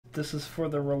this is for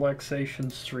the relaxation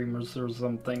streamers or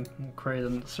something. We'll create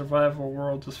a survival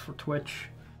world just for Twitch.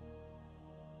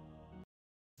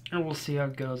 And we'll see how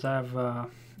it goes. I have a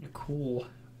cool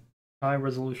high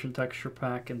resolution texture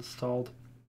pack installed.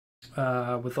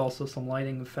 With also some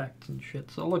lighting effects and shit.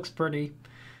 So it looks pretty.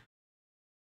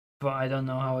 But I don't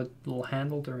know how it will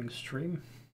handle during stream.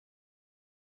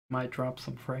 Might drop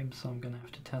some frames, so I'm gonna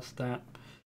have to test that.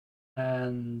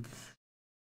 And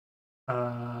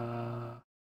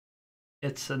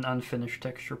it's an unfinished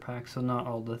texture pack, so not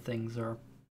all the things are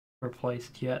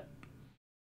replaced yet.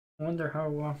 I wonder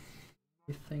how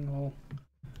everything will...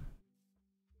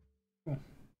 Oh.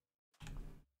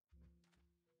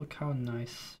 Look how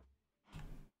nice.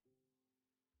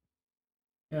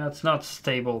 Yeah, it's not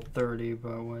stable 30,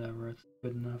 but whatever, it's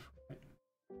good enough.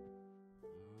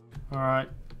 Alright.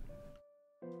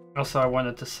 Also, I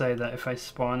wanted to say that if I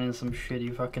spawn in some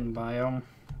shitty fucking biome,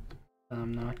 then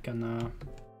I'm not gonna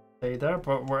stay there,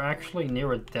 but we're actually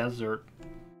near a desert.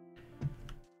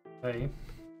 Okay.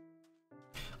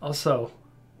 Also,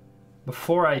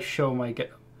 before I show my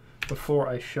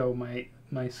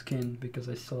skin, because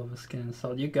I still have a skin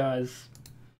installed, you guys,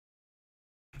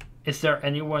 is there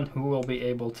anyone who will be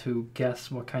able to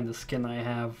guess what kind of skin I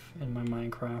have in my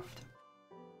Minecraft?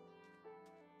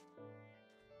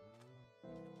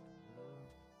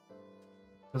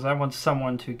 Because I want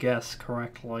someone to guess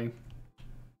correctly.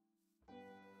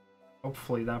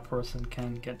 Hopefully that person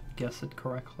can guess it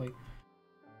correctly.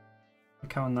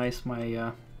 Look how nice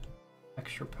my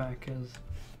texture pack is.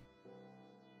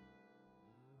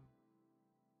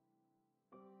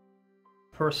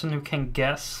 Person who can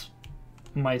guess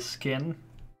my skin,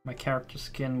 my character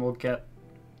skin, will get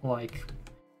like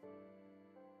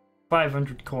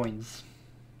 500 coins.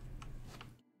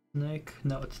 Snake?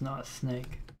 No, it's not a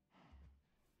snake.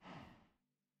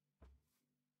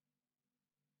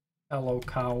 Hello,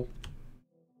 cow.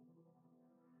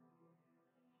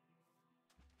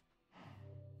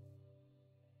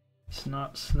 It's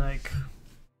not snake.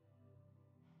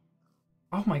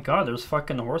 Oh my god, there's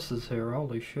fucking horses here,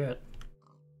 holy shit.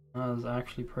 That was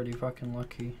actually pretty fucking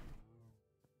lucky.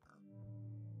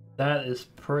 That is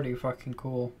pretty fucking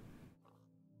cool.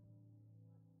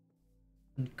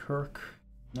 And Kirk.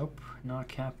 Nope, not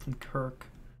Captain Kirk.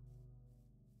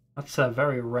 That's a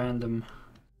very random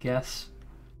guess.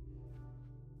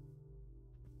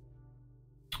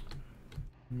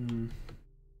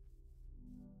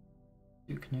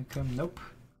 Duke Nukem, nope.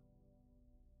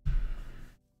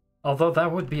 Although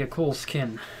that would be a cool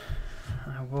skin.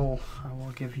 I will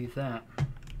give you that.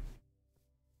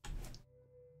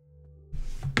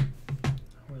 That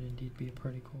would indeed be a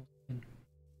pretty cool skin.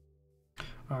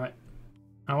 Alright.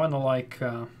 I wanna like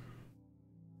what's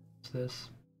this?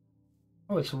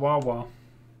 Oh, it's Wawa.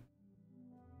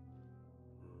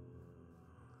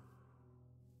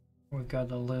 We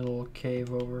got a little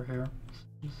cave over here.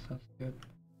 That's good.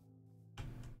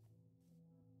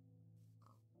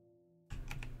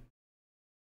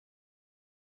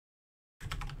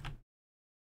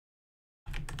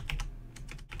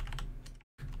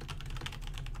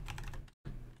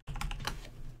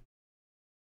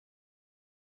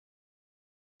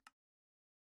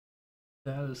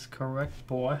 That is correct,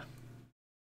 boy.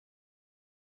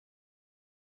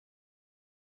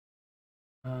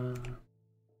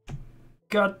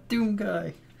 God Doom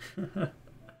guy.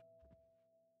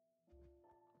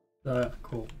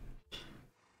 Cool.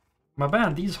 My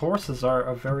man, these horses are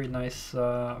a very nice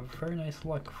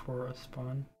look for a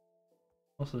spawn.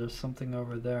 Also, there's something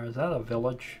over there. Is that a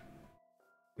village?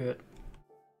 Good.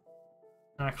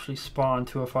 Actually spawn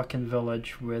to a fucking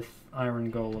village with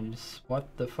iron golems. What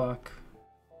the fuck?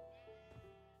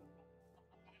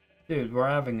 Dude, we're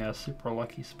having a super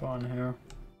lucky spawn here.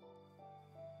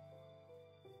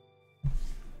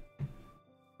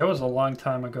 It was a long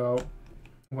time ago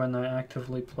when I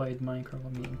actively played Minecraft.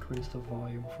 Let me increase the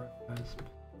volume for you guys.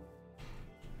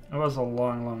 It was a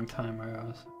long time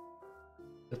ago.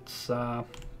 It's I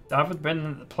haven't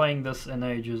been playing this in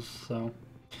ages, so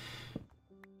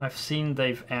I've seen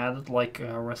they've added like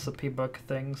a recipe book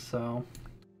thing, so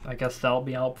I guess that'll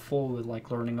be helpful with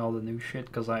like learning all the new shit,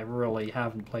 because I really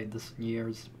haven't played this in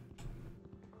years.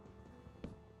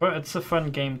 But it's a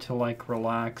fun game to like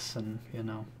relax and, you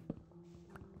know.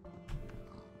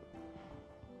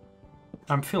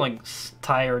 I'm feeling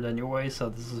tired anyway, so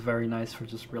this is very nice for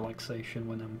just relaxation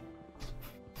when I'm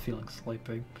feeling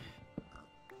sleepy.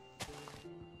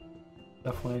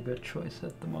 Definitely a good choice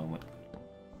at the moment.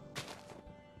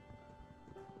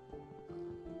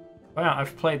 Wow,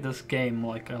 I've played this game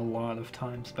like a lot of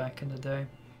times back in the day.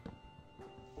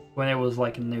 When it was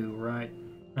like new, right?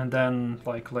 And then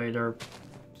like later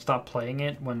stopped playing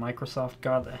it when Microsoft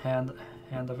got a hand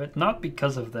of it. Not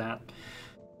because of that,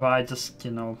 but I just,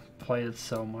 you know, played it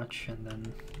so much, and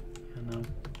then, you know,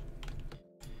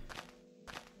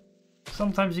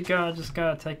 sometimes you just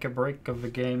gotta take a break of the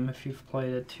game if you've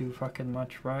played it too fucking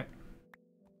much, right?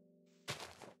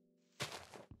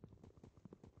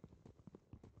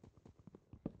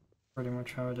 Pretty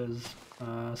much how it is.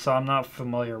 So I'm not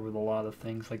familiar with a lot of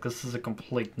things. Like, this is a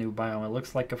complete new biome. It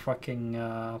looks like a fucking,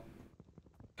 what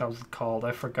was it called?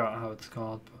 I forgot how it's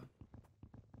called, but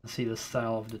I see the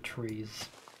style of the trees.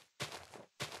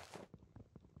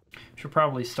 Should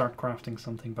probably start crafting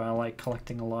something, but I like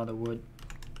collecting a lot of wood.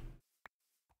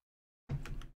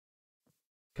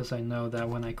 Because I know that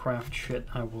when I craft shit,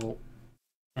 I will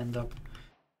end up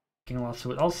getting lots of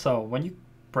wood. Also, when you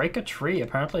break a tree,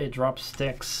 apparently it drops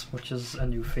sticks, which is a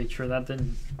new feature. That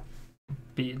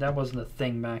wasn't a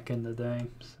thing back in the day,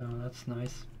 so that's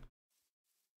nice.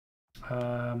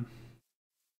 Well,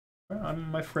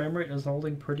 my frame rate is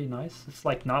holding pretty nice. It's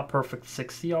like not perfect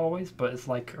 60 always, but it's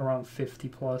like around 50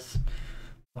 plus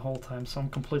the whole time, so I'm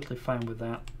completely fine with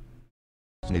that.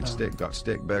 Need stick, got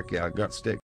stick back, yeah, I got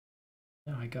stick.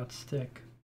 Yeah, I got stick.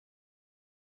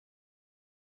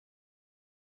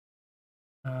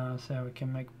 So we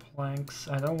can make planks.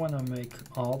 I don't want to make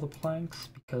all the planks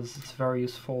because it's very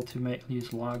useful to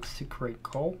use logs to create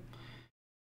coal.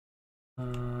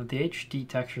 The HD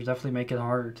textures definitely make it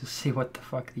harder to see what the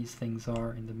fuck these things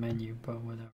are in the menu, but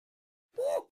whatever.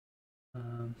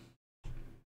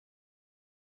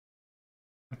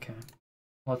 Okay,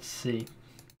 let's see.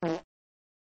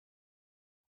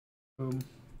 Boom.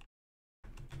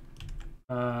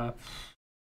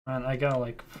 Man, I gotta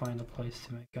like find a place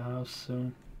to make a house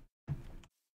soon.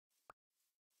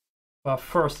 But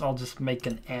first I'll just make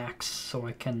an axe so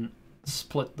I can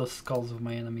split the skulls of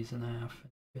my enemies in half.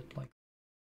 Like,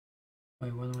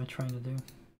 wait, what am I trying to do?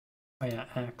 Oh yeah,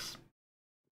 axe.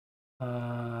 We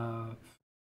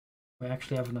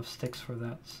actually have enough sticks for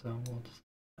that, so we'll just...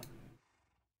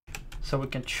 So we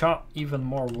can chop even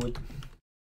more wood.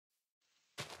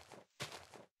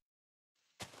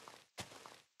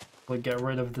 We'll get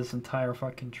rid of this entire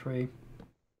fucking tree.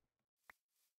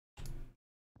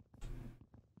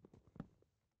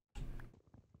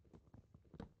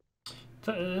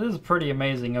 It is pretty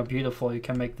amazing how beautiful you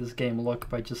can make this game look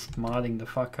by just modding the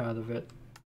fuck out of it.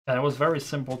 And it was very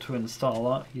simple to install, a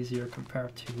lot easier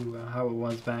compared to how it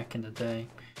was back in the day.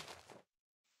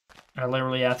 I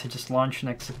literally had to just launch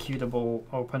an executable,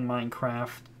 open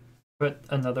Minecraft, put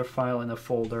another file in a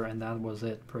folder, and that was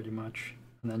it pretty much.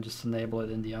 And then just enable it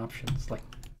in the options. Like,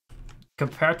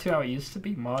 compared to how it used to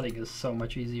be, modding is so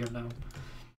much easier now.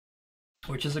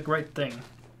 Which is a great thing.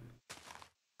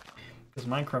 Because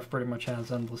Minecraft pretty much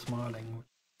has endless modding, which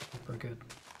is super good.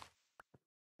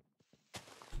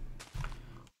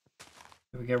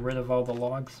 Did we get rid of all the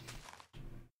logs?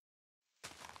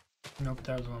 Nope,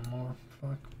 there's one more.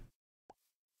 Fuck.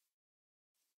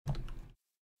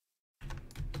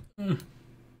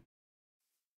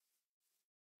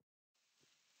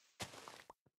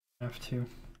 Have to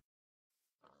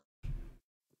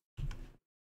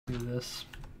do this.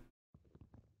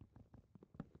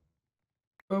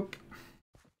 Oop.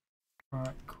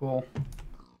 Alright, cool.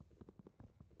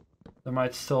 There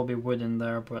might still be wood in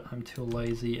there, but I'm too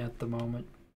lazy at the moment.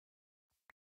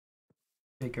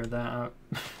 Figure that out.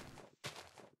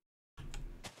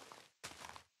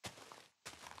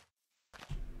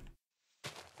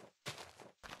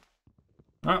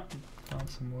 Ah, found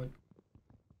some wood.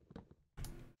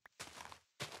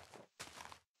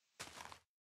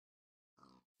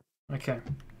 Okay.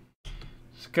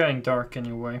 It's getting dark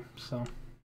anyway, so...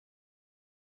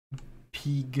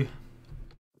 Pig.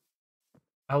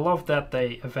 I love that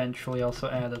they eventually also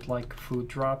added like food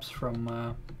drops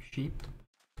from sheep.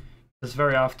 Because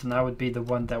very often I would be the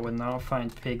one that would not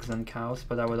find pigs and cows,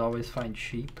 but I would always find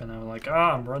sheep, and I was like,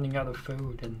 ah, I'm running out of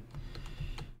food, and...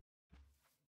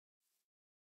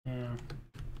 Yeah.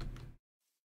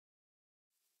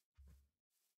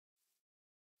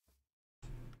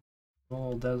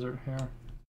 Little desert here.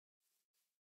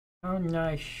 Oh,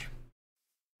 nice.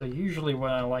 So usually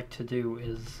what I like to do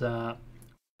is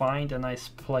find a nice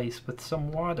place with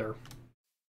some water.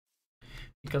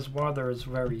 Because water is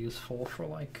very useful for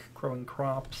like growing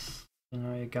crops. You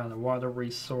know, you got a water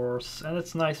resource. And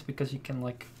it's nice because you can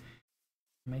like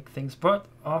make things. But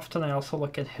often I also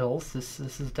look at hills. This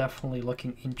is definitely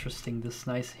looking interesting. This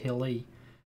nice hilly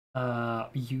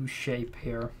U shape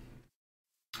here.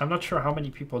 I'm not sure how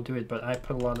many people do it, but I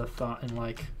put a lot of thought in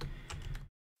like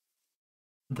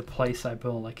the place I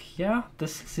build. Like, yeah,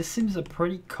 this seems a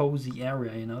pretty cozy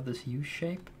area, you know, this U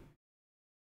shape.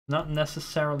 Not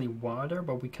necessarily water,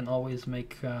 but we can always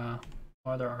make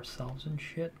water ourselves and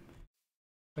shit.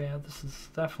 But yeah, this is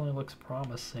definitely looks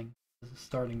promising as a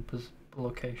starting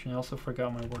location. I also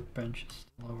forgot my workbench is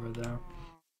still over there,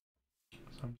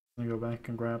 so I'm just gonna go back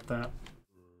and grab that.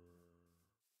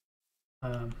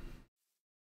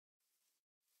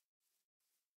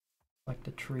 Like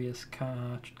the tree is kind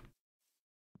of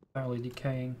fairly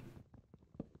decaying.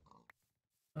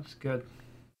 That's good.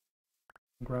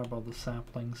 Grab all the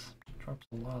saplings. Drops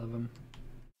a lot of them.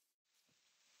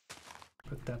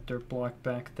 Put that dirt block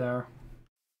back there,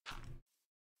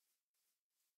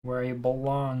 where you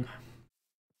belong.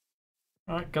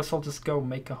 Alright, guess I'll just go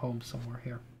make a home somewhere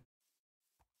here.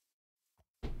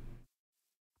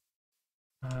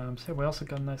 So we also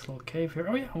got a nice little cave here.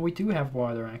 Oh yeah, we do have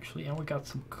water actually, and we got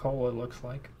some coal it looks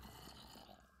like.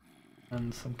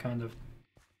 And some kind of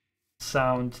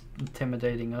sound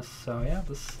intimidating us, so yeah,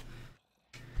 this...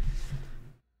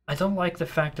 I don't like the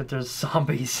fact that there's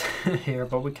zombies here,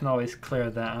 but we can always clear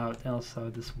that out. Also,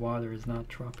 this water is not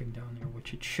dropping down here,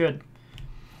 which it should.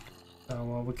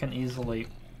 So we can easily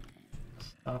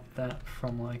stop that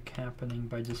from like happening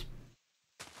by just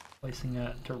placing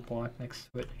a dirt block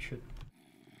next to it. It should.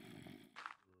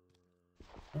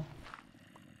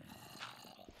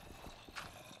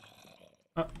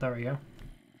 Oh, there we go.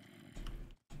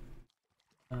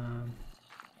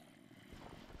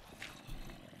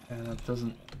 Yeah, that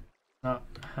doesn't not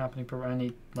happening, but I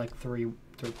need like 3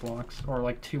 dirt blocks, or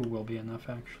like 2 will be enough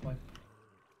actually.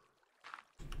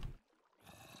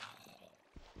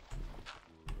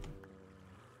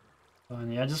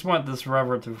 And yeah, I just want this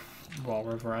river to,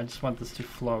 I just want this to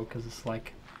flow because it's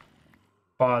like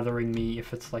bothering me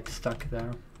if it's like stuck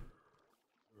there. At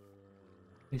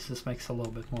least this makes a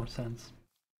little bit more sense.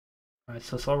 Alright,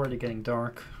 so it's already getting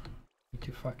dark. Need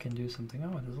to fucking do something.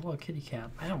 Oh, there's a little kitty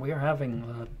cat. Man, we are having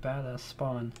a badass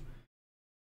spawn.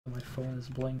 My phone is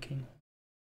blinking.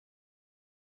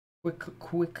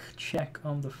 Quick check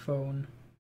on the phone.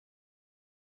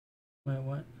 Wait,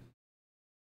 what?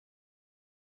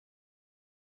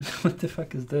 What the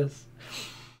fuck is this?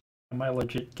 Am I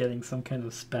legit getting some kind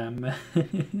of spam?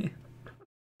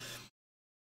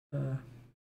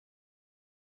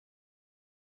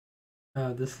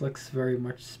 This looks very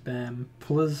much spam.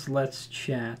 Please let's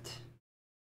chat.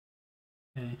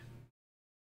 Okay.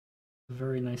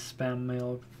 Very nice spam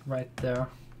mail right there.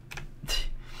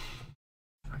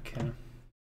 Okay.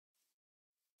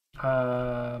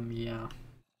 Yeah.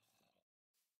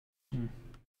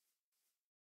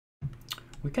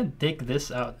 We can dig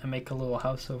this out and make a little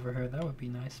house over here. That would be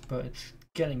nice, but it's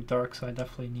getting dark, so I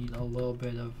definitely need a little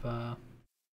bit of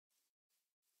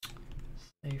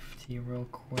safety real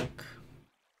quick.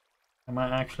 I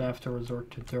might actually have to resort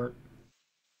to dirt,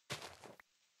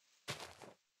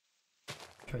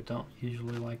 which I don't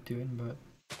usually like doing, but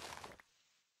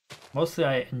mostly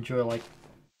I enjoy like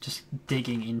just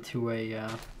digging into a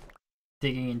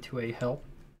hill.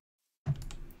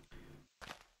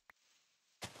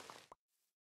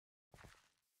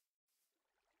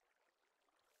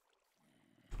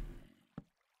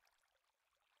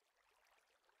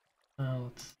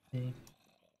 Let's see.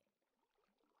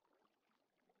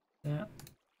 Yeah.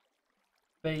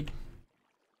 Bait.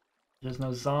 There's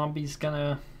no zombies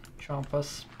gonna chomp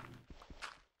us.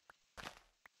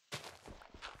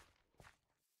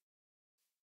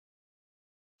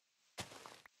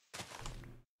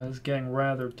 It's getting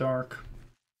rather dark.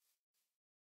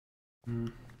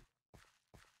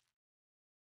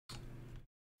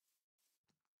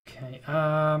 Okay,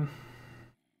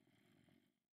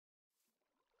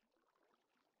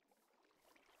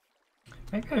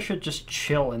 maybe I should just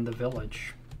chill in the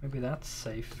village. Maybe that's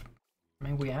safe. I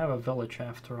mean, we have a village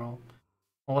after all.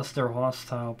 Unless they're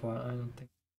hostile, but I don't think.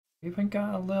 We even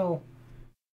got a little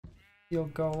steel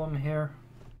golem here.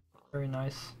 Very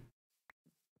nice.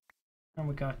 And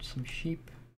we got some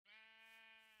sheep.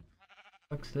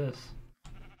 What's this?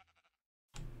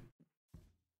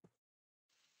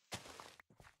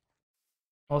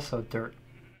 Also dirt.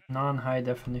 Non-high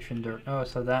definition dirt. Oh,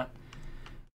 so that...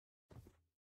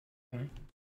 Okay.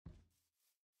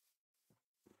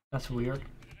 That's weird.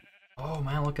 Oh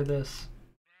man, look at this.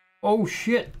 Oh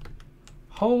shit!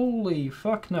 Holy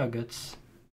fuck nuggets.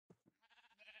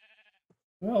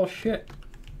 Well shit.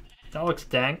 That looks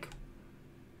dank.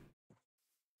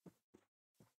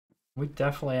 We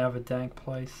definitely have a dank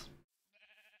place.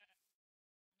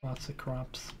 Lots of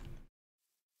crops.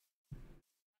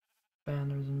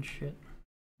 Banners and shit.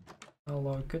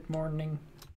 Hello, good morning.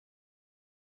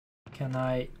 Can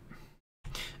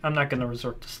I'm not gonna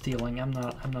resort to stealing. I'm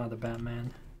not a bad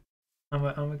man. I'm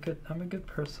a good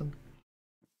person.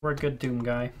 We're a good Doom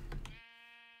guy.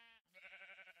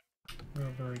 We're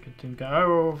a very good team.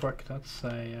 Oh fuck, that's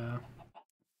a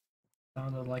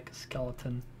sounded like a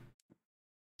skeleton.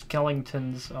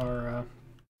 Skeletons are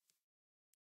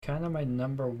kind of my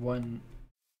number one.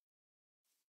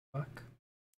 Fuck.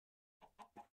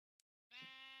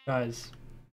 Guys.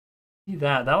 See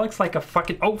that? That looks like a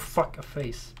fucking. Oh fuck, a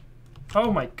face.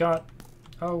 Oh my god.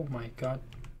 Oh my god.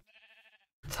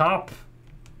 Top!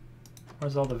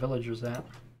 Where's all the villagers at?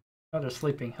 Oh, they're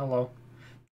sleeping. Hello.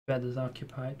 Bed is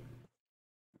occupied.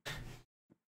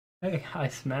 Hey,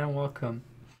 Iceman, welcome.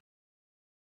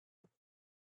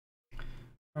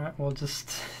 Alright, we'll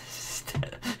just...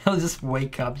 he'll just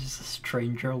wake up, just a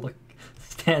stranger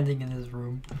standing in his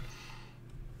room.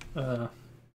 Well...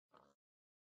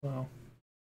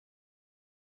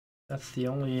 That's the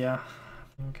only thing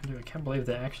we can do. I can't believe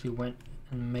they actually went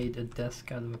and made a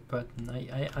desk out of a button.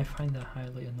 I find that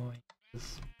highly annoying,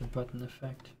 the button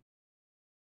effect.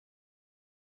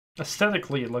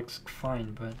 Aesthetically it looks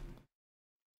fine, but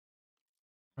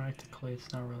practically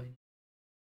it's not really.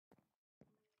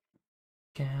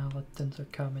 Skeletons are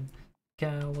coming.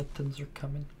 Skeletons are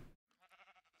coming.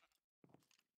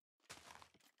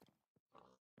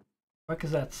 What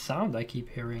is that sound I keep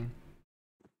hearing?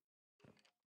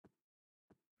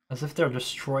 As if they're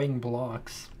destroying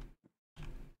blocks.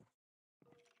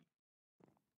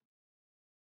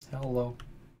 Hello.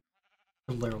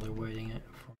 They're literally waiting it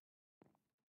for.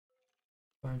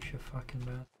 Aren't you fucking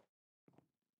bad?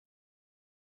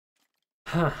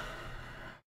 Huh.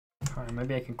 Alright,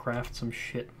 maybe I can craft some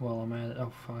shit while I'm at it.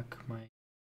 Oh fuck, my...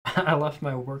 I left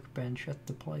my workbench at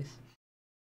the place.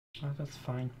 Oh, that's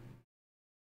fine.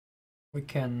 We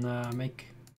can make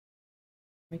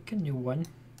a new one.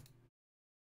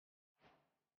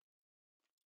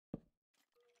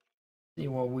 See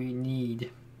what we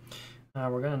need.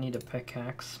 We're gonna need a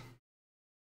pickaxe.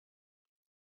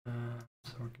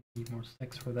 So we're gonna need more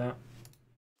sticks for that.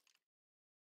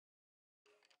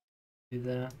 Do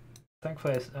that.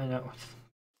 Thankfully, I know.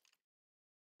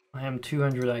 I am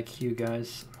 200 IQ,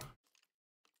 guys.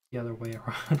 The other way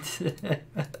around.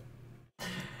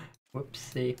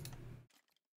 Whoopsie.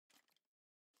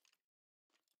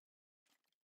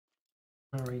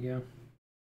 There we go.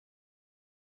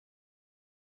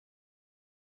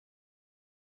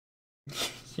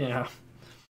 Yeah.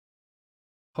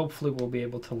 Hopefully we'll be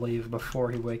able to leave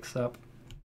before he wakes up.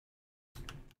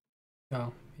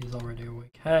 Oh, he's already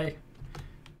awake. Hey!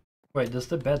 Wait, does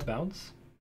the bed bounce?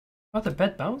 Oh, the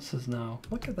bed bounces now.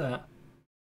 Look at that.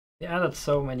 They added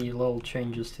so many little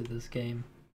changes to this game.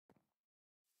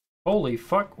 Holy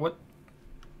fuck, what?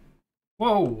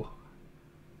 Whoa!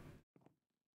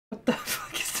 What the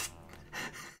fuck is this?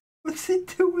 What's he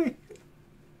doing?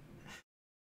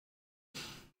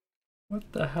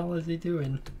 What the hell is he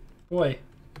doing? Boy,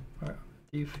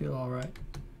 do you feel alright?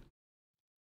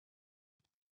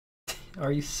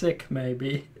 Are you sick,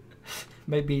 maybe?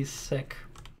 Maybe he's sick.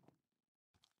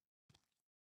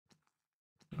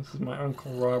 This is my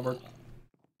Uncle Robert.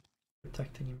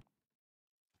 Protecting him.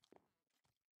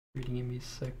 Treating him, he's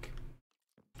sick.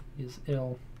 He's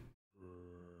ill.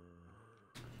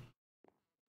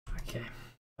 Okay.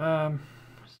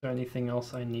 Is there anything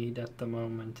else I need at the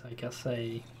moment? I guess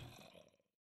a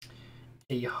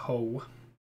hoe.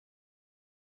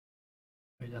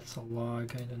 Wait, that's a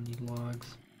log. I don't need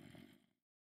logs.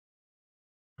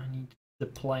 I need the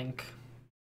plank.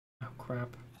 Oh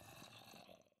crap.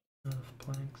 Enough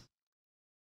planks.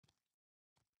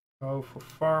 Go for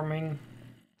farming.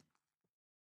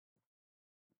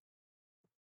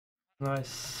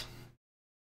 Nice.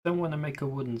 Don't want to make a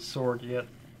wooden sword yet.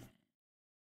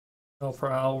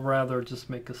 I'll rather just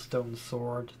make a stone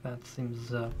sword. That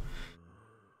seems a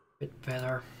bit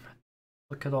better.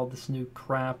 Look at all this new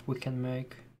crap we can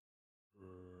make.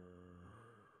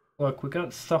 Look, we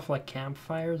got stuff like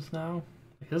campfires now.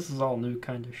 This is all new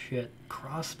kind of shit.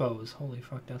 Crossbows. Holy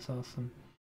fuck, that's awesome.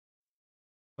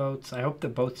 Boats. I hope the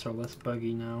boats are less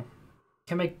buggy now.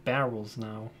 Can make barrels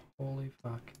now. Holy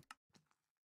fuck.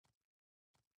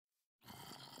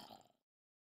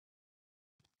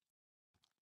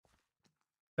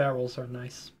 Barrels are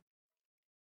nice.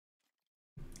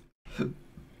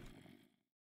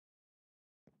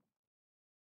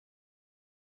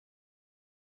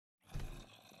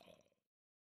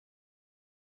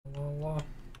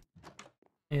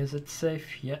 Is it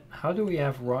safe yet? How do we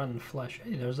have rotten flesh?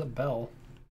 Hey, there's a bell.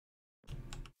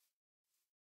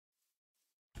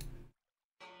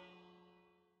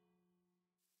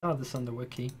 Oh, this on the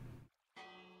wiki.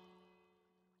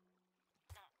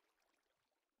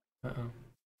 Uh-oh.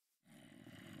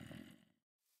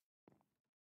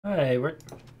 Hey, we're...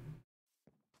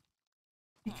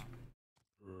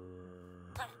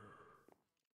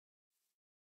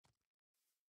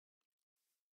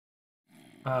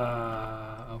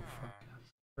 Oh fuck, that's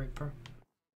a creeper.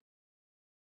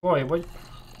 Boy, what?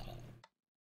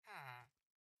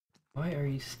 Why are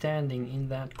you standing in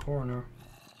that corner?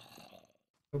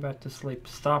 Go back to sleep.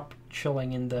 Stop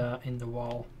chilling in the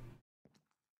wall.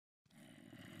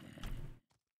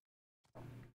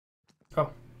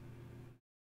 Oh.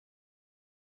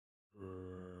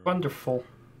 Wonderful.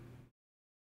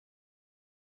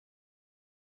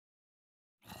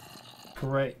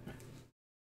 Great.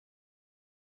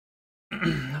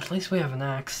 At least we have an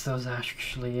axe. Those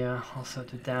actually also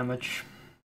do damage.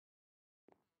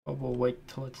 But we'll wait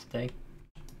till it's day.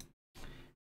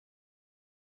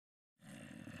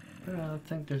 I don't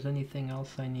think there's anything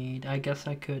else I need. I guess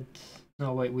I could...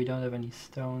 No, wait, we don't have any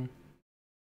stone.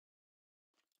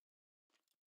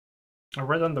 I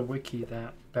read on the wiki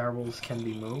that barrels can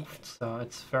be moved, so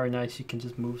it's very nice. You can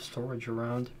just move storage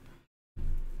around.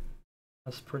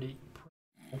 That's pretty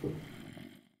cool.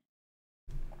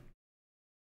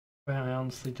 But I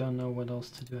honestly don't know what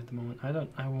else to do at the moment.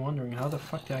 I'm wondering how the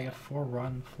fuck did I get 4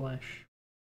 rotten flesh?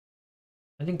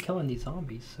 I didn't kill any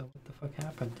zombies, so what the fuck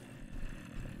happened?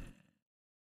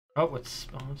 Oh, it's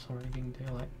already getting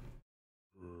daylight.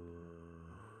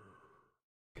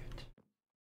 Good.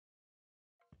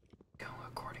 Go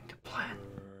according to plan.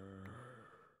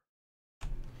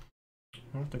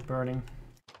 Oh, they're burning.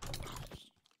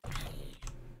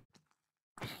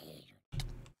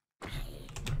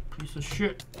 Piece of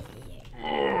shit.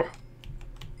 Ugh.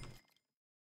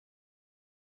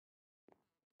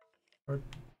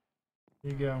 There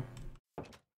you go.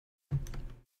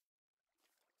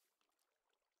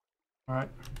 Alright.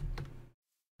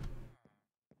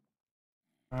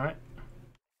 Alright.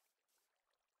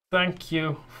 Thank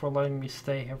you for letting me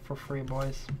stay here for free,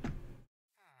 boys.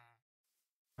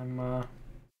 I'm gonna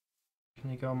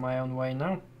go my own way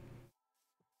now.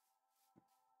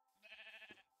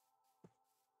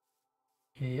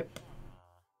 Yep.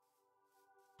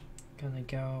 Gonna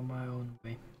go my own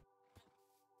way.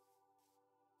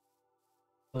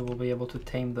 So we'll be able to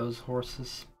tame those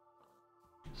horses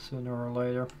sooner or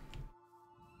later.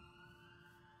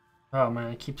 Oh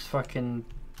man, it keeps fucking...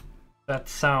 That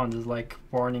sound is like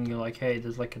warning you like, hey,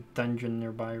 there's like a dungeon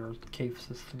nearby or a cave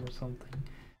system or something.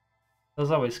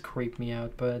 Those always creep me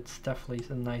out, but it's definitely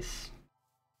a nice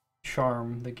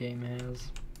charm the game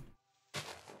has.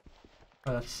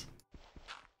 Oh, that's...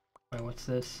 Wait, what's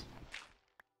this?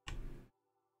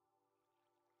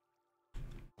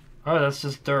 Oh, that's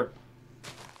just dirt.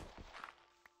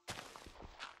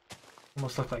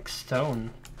 Almost look like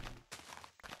stone.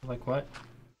 Like what?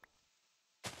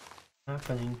 What's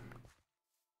happening?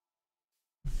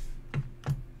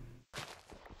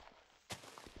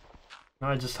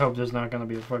 I just hope there's not gonna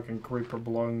be a fucking creeper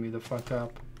blowing me the fuck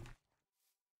up.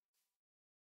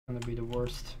 It's gonna be the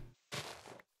worst.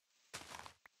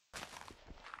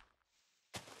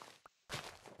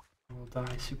 I'll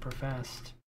die super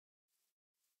fast.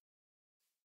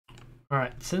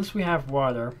 Alright, since we have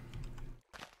water,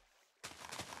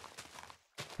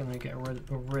 I'm gonna get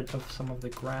rid of some of the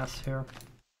grass here.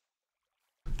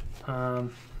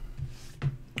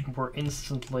 We're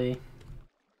instantly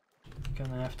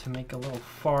gonna have to make a little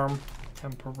farm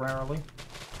temporarily. That's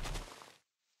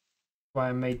why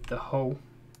I made the hoe.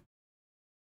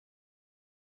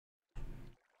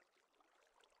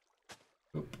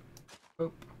 Oop,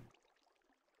 oop.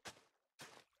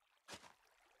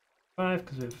 5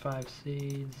 because we have 5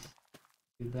 seeds.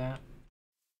 Do that.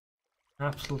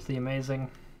 Absolutely amazing.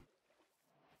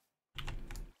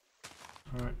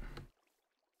 Alright.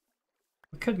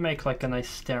 We could make like a nice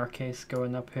staircase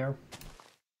going up here.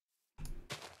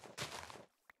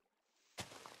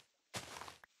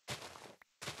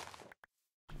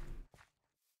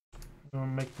 I'll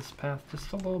make this path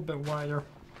just a little bit wider.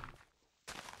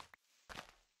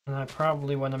 And I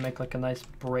probably want to make like a nice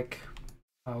brick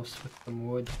house with some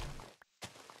wood.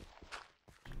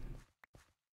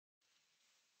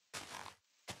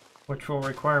 Which will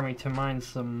require me to mine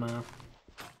some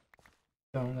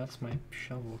stone. That's my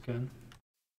shovel gun.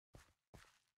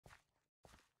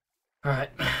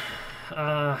 Alright.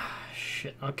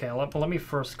 Shit. Okay, let me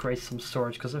first create some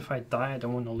storage, because if I die, I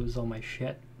don't want to lose all my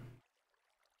shit.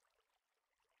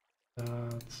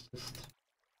 Let's just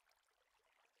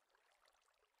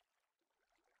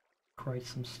create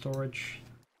some storage.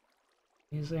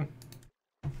 Easy.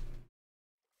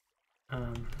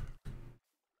 I'll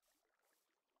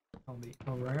be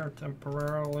over here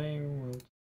temporarily. We'll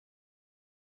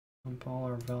dump all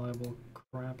our valuable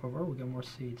crap over. We got more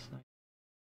seeds now.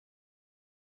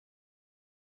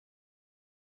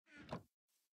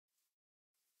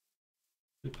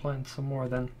 We plant some more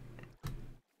then.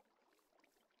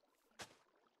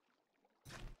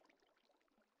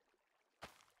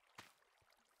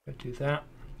 do that.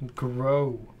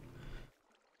 Grow.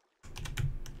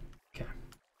 Okay.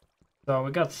 So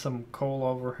we got some coal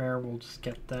over here. We'll just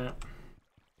get that.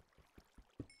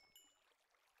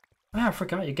 Ah, I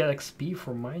forgot you get XP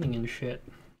for mining and shit.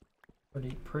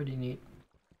 Pretty neat.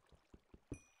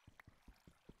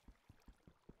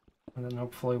 And then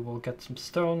hopefully we'll get some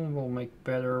stone. We'll make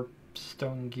better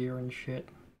stone gear and shit.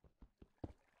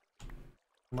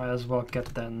 Might as well get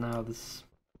that now. This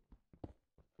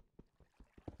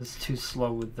is too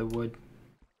slow with the wood.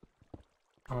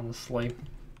 Honestly.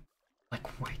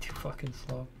 Like way too fucking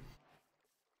slow.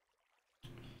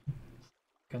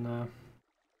 Gonna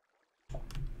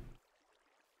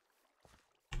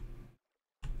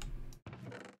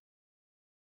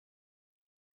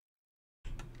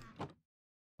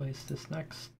place this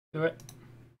next to it.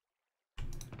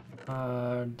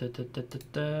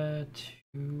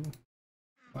 2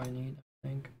 I need, I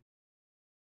think.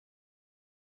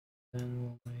 Then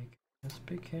we'll make this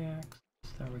pickaxe.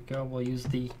 There we go. We'll use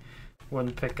the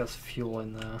wooden pick as fuel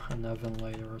in an oven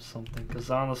later or something. Because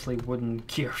honestly, wooden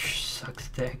gear sucks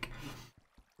dick.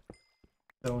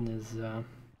 Stone is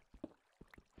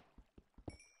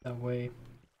that way.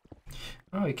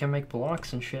 Oh, you can make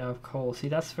blocks and shit out of coal. See,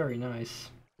 that's very nice.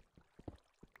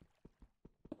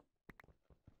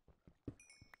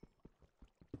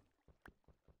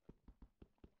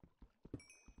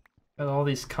 Got all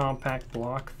these compact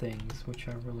block things, which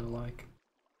I really like.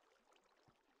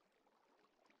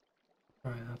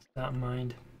 Alright, that's that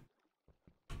mined.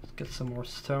 Let's get some more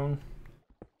stone.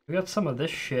 We got some of this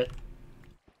shit.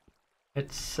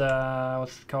 It's,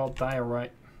 what's it called?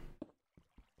 Diorite.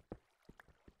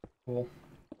 Cool.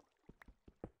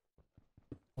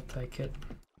 I'll take it.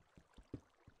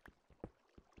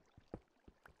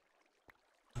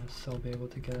 I'll still be able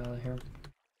to get out of here.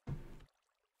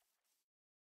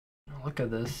 Oh, look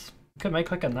at this. We could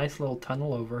make like a nice little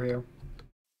tunnel over here.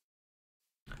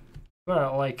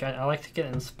 But like, I like to get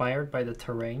inspired by the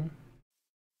terrain.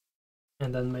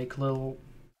 And then make little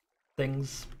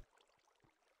things.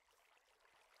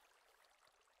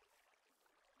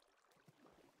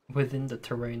 Within the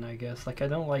terrain, I guess. Like, I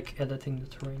don't like editing the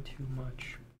terrain too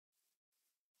much.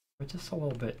 But just a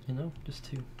little bit, you know? Just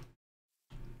to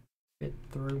get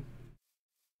through.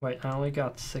 Wait, I only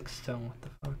got 6 stone. What the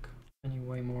fuck? I need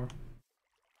way more. Is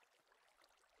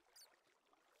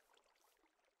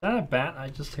that a bat I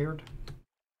just heard?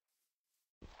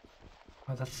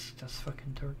 Oh, that's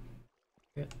fucking dirt.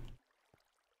 Shit.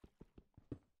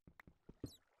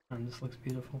 Man, this looks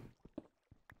beautiful.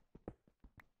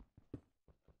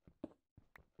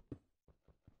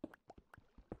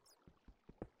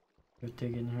 Go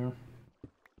dig in here.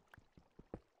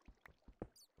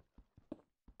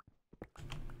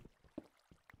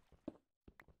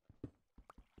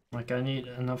 Like, I need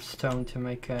enough stone to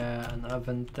make an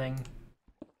oven thing.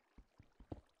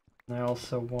 And I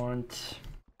also want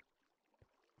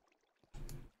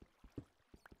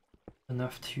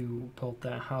enough to build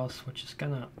that house, which is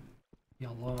gonna be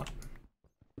a lot.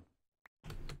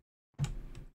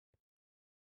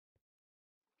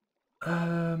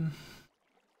 Alright.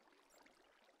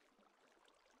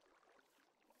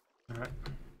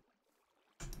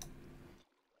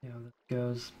 Yeah, that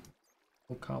goes.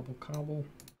 Cobble, cobble.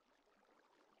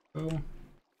 Boom.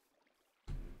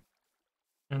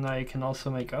 And now you can also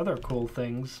make other cool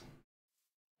things.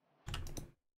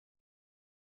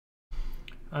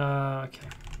 Okay.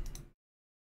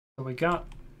 So we got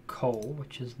coal,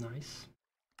 which is nice.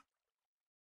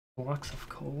 Blocks of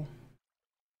coal.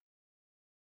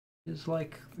 It's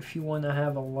like if you want to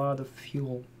have a lot of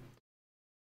fuel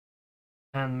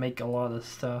and make a lot of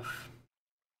stuff,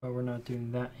 but we're not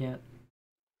doing that yet.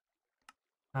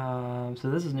 So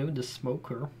this is new, the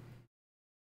smoker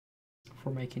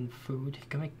for making food. You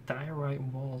can make diorite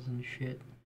walls and shit.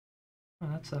 Oh,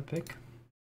 that's epic.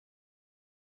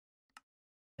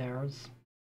 There's.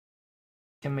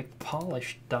 You can make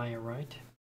polished diorite.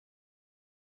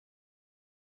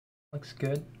 Looks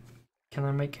good. Can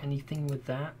I make anything with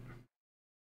that?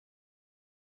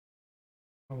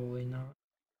 Probably not.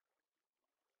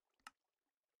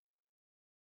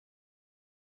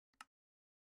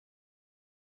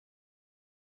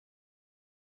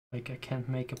 Like, I can't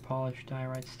make a polished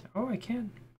diorite. Oh, I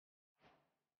can.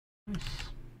 Nice.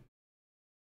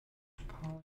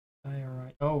 Polished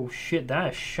diorite. Oh shit,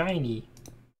 that is shiny.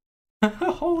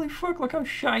 Holy fuck, look how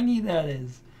shiny that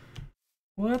is.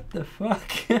 What the fuck?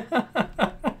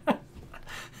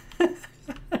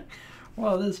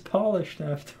 Wow, this is polished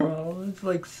after all. It's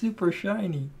like super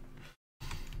shiny.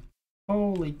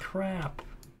 Holy crap.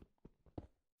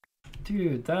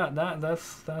 Dude, that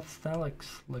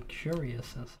looks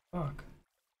luxurious as fuck.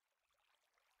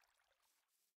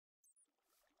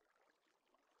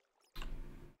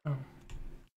 Oh.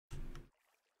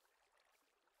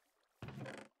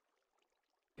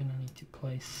 Gonna need to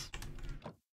place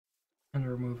and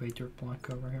remove a dirt block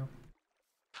over here.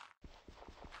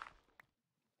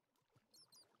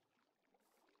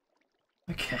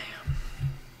 Okay.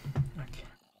 Okay.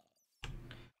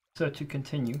 So to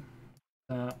continue,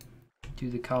 do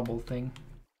the cobble thing.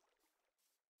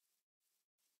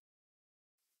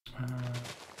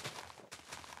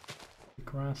 The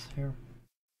grass here.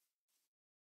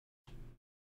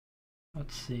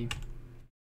 Let's see.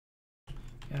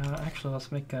 Yeah, actually,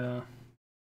 let's make another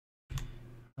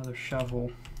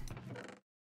shovel.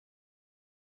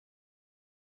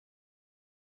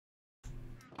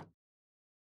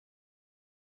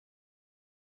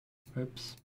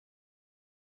 Oops.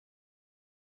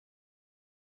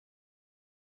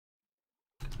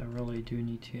 I really do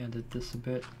need to edit this a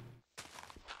bit.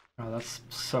 Oh, that's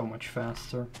so much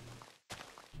faster.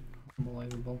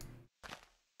 Unbelievable.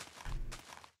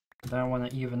 But I want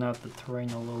to even out the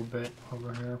terrain a little bit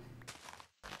over here.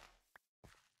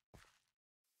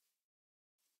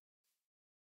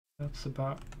 That's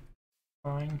about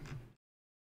fine.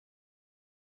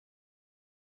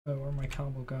 Oh, where'd my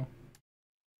cobble go?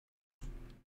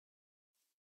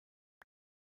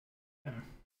 Okay.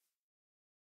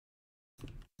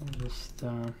 I'll just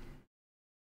get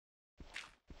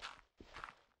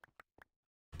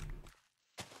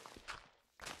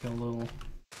a little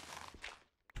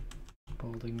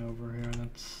building over here.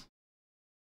 That's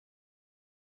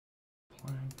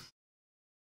planks.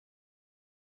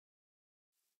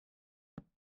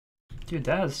 Dude,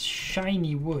 that is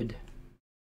shiny wood.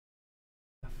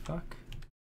 The fuck?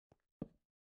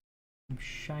 Some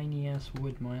shiny ass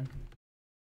wood, man.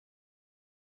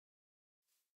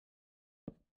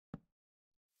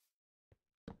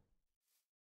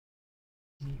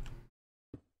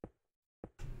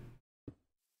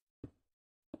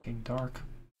 Getting dark.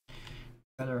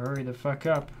 Better hurry the fuck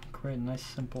up. Create a nice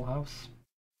simple house.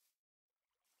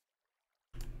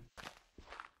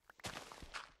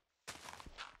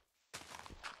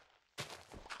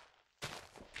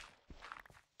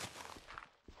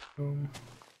 Boom.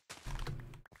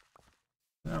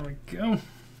 There we go.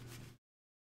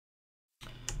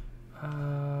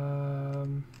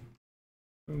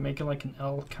 We make it like an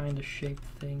L kind of shaped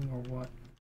thing or what?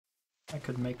 I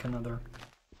could make another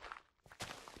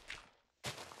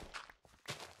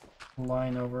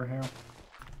line over here.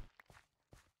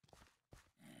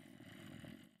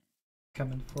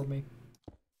 Coming for me.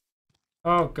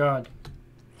 Oh god.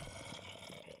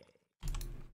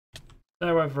 Stay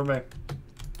away from me.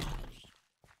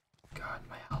 God,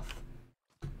 my health.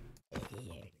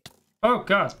 Oh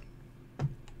god.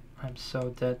 I'm so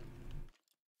dead.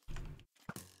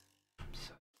 I'm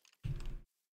so...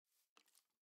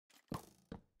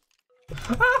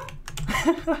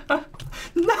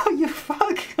 No, you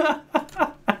fuck!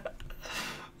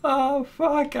 Oh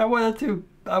fuck! I wanted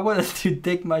to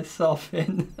dig myself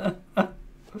in.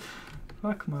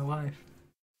 Fuck my life.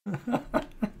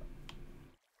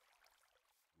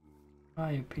 Ah,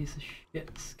 you piece of shit,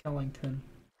 skeleton.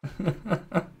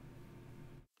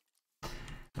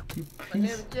 You piece. My name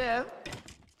is Jeff.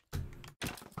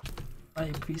 Ah,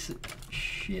 you piece of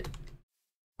shit.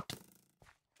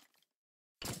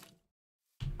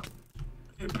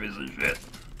 You piece of shit.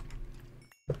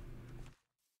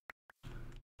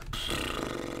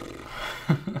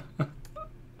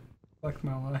 Fuck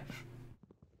my life.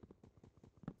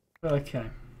 Okay.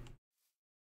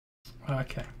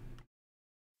 Okay.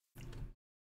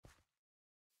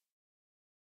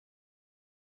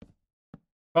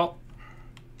 Well,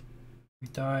 we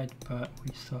died, but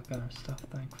we still got our stuff,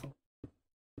 thankfully.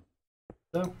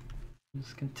 So,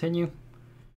 just continue.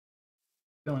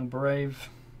 Feeling brave.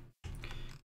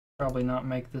 Probably not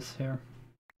make this here.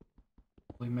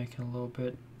 Probably make it a little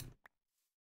bit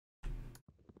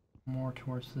more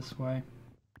towards this way.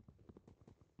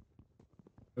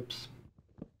 Oops.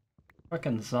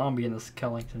 Fucking zombie and a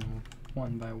skeleton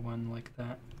one by one like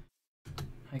that.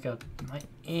 I got my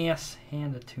ass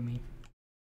handed to me.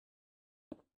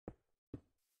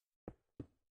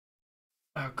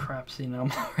 Oh crap, see now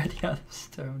I'm already out of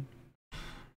stone.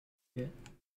 Shit.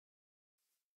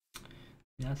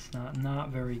 That's not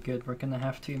very good. We're gonna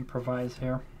have to improvise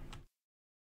here.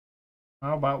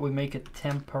 How about we make a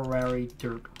temporary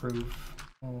dirt roof?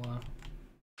 We'll,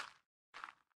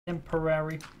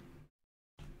 temporary.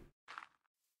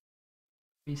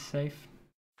 Be safe.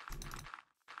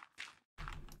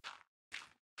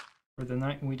 For the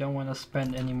night, we don't want to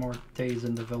spend any more days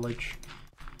in the village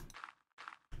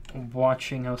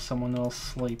watching how someone else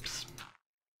sleeps.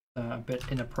 A bit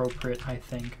inappropriate, I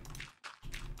think.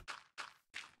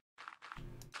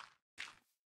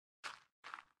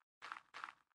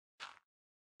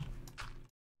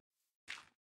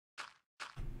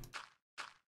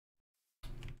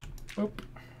 Oop.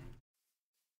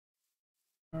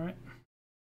 Alright.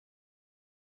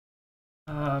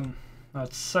 Now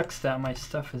it sucks that my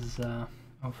stuff is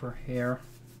over here.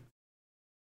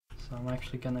 So I'm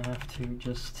actually gonna have to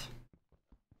just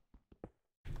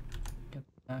get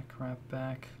that crap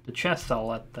back. The chest I'll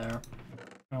let there.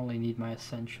 I only need my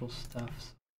essential stuff.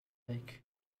 So take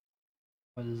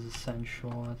what is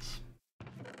essential. That's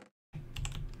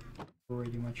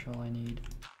pretty much all I need.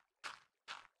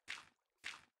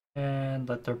 And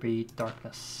let there be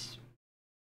darkness.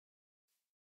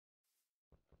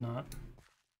 Not.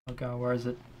 Oh god, where is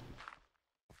it?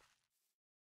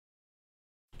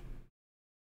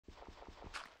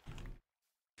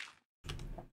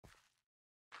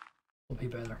 Will be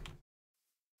better.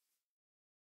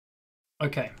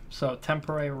 Okay, so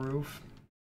temporary roof.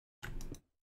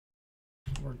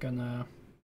 We're gonna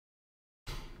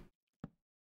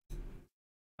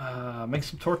make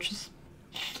some torches.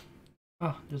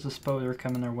 Oh, there's a spider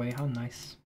coming our way. How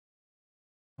nice.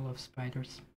 I love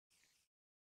spiders.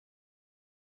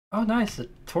 Oh, nice. The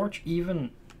torch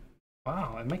even...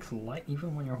 Wow, it makes light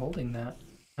even when you're holding that.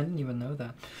 I didn't even know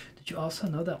that. Did you also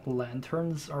know that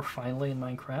lanterns are finally in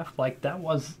Minecraft? Like, that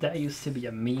used to be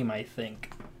a meme, I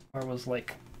think. Where it was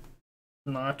like,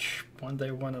 Notch one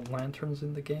day wanted lanterns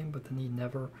in the game, but then he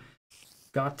never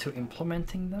got to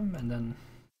implementing them, and then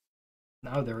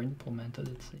now they're implemented,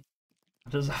 it seems.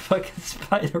 There's a fucking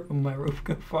spider on my roof.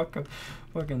 Go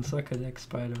fucking suck a dick,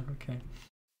 spider. Okay.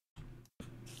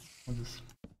 I'll just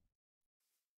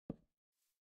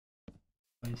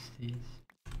place these.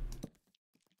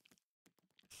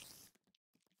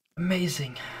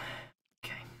 Amazing.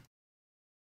 Okay.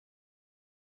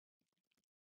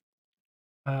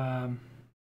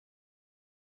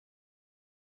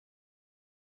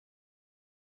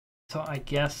 So I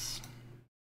guess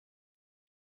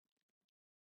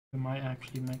we might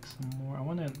actually make some more. I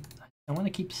wanna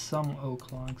keep some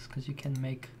oak logs because you can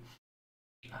make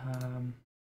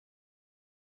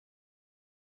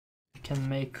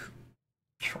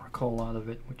charcoal out of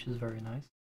it, which is very nice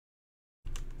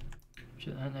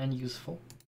and useful.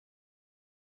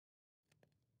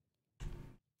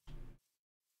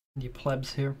 Any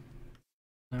plebs here?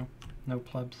 No, no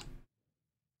plebs.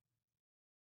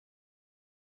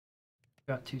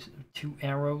 Got two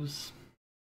arrows.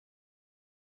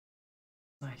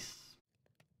 Nice.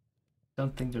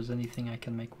 Don't think there's anything I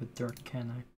can make with dirt,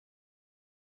 can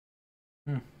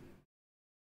I?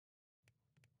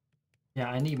 Yeah,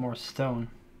 I need more stone.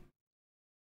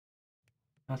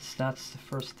 That's the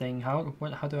first thing. How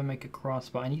do I make a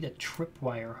crossbow? I need a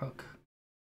tripwire hook.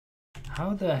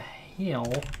 How the hell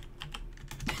do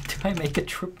I make a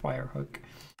tripwire hook?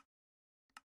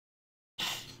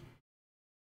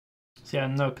 See, I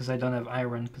know because I don't have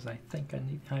iron, because I think I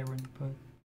need iron, but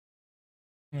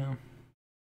yeah.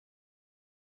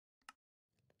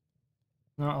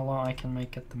 Not a lot I can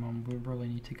make at the moment. We really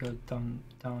need to go down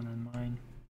and mine.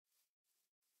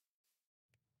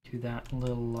 To that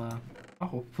little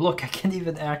oh look, I can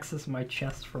even access my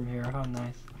chest from here. How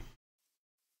nice.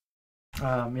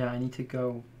 Yeah, I need to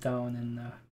go down and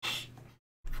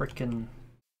frickin'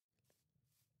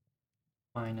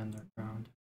 mine underground.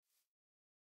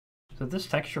 So this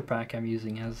texture pack I'm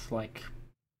using has like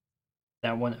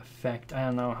that one effect. I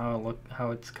don't know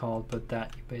how it's called, but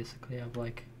that you basically have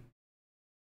like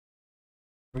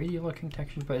 3D looking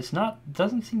textures, but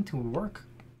doesn't seem to work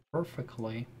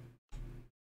perfectly.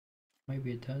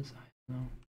 Maybe it does, I don't know.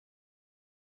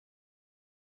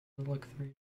 Does it look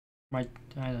 3D? I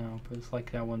don't know, but it's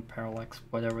like that one parallax,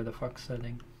 whatever the fuck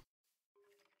setting.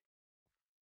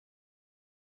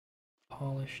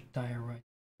 Polished diorite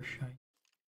for shine.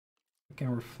 Look at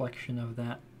a reflection of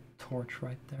that torch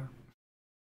right there.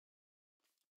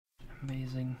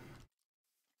 Amazing.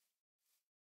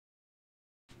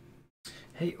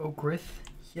 Hey Ogrith,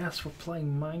 yes, we're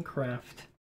playing Minecraft.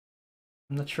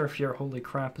 I'm not sure if your holy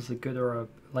crap is a good or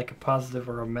a positive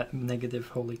or a negative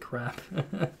holy crap.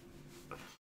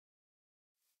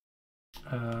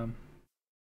 But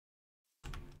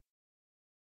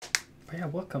yeah,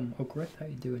 welcome Ogrith. How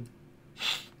you doing?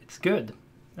 It's good.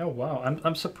 Oh wow,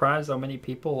 I'm surprised how many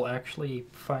people actually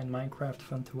find Minecraft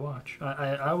fun to watch.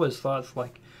 I always thought it's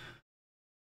like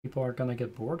people are gonna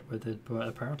get bored with it, but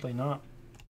apparently not.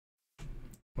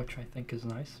 Which I think is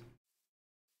nice.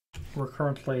 We're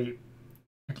currently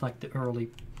at like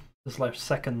this like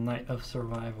second night of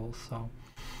survival, so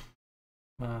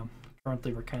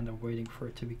currently we're kind of waiting for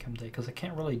it to become day because I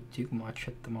can't really do much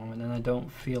at the moment and I don't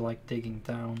feel like digging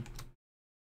down.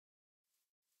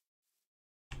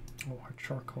 Oh, our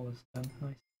charcoal is done.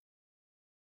 Nice.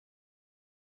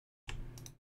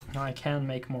 Now I can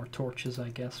make more torches, I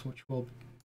guess, which will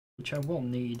which I will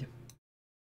need.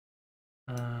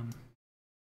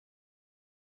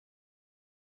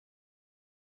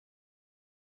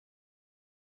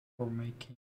 For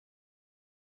making.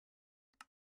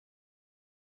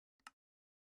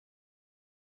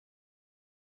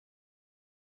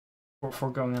 For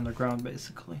going underground,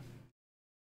 basically.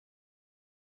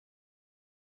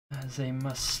 As a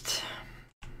must.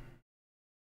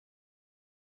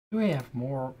 Do we have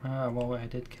more? Well, I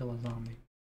did kill a zombie.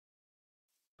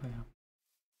 Oh, yeah.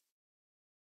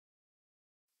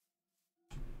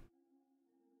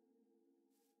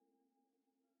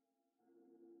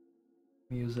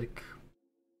 Music.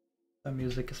 The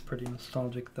music is pretty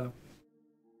nostalgic, though.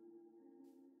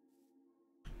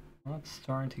 Well, it's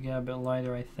starting to get a bit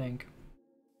lighter, I think.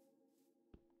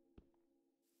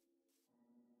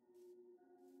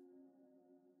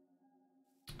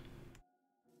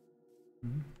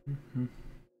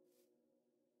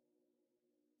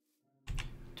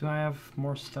 Do I have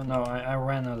more stone? No, I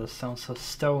ran out of stone, so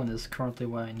stone is currently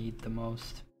what I need the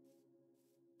most.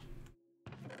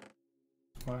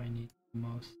 What I need the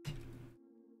most.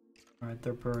 Alright,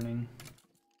 they're burning.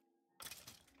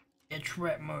 It's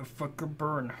right, motherfucker,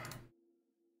 burn.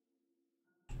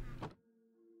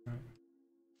 Alright.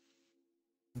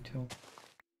 Until.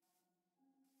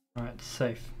 Alright,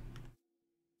 safe.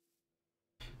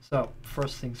 So,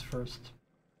 first things first.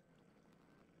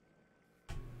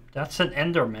 That's an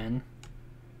Enderman.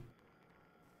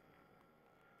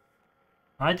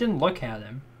 I didn't look at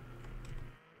him.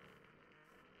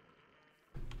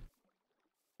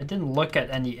 I didn't look at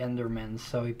any Endermen,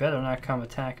 so he better not come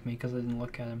attack me because I didn't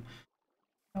look at him.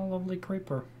 A lovely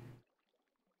creeper.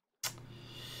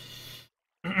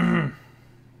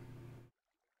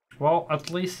 Well, at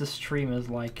least the stream is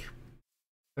like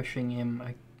pushing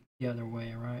him the other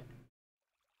way, right?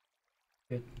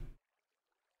 Good.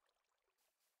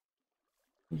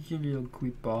 You little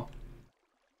creeper.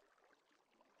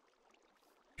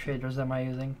 Shaders am I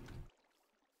using?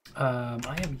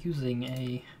 I am using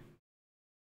a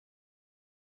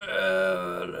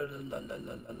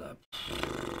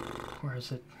where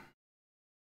is it?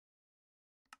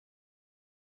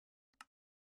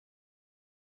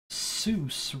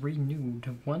 Zeus renewed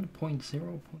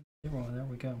 1.0.0. There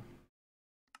we go.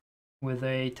 With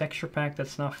a texture pack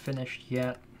that's not finished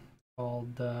yet,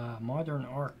 called Modern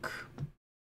Arc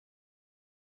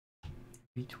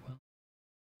V12.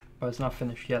 But it's not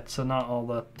finished yet, so not all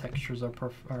the textures are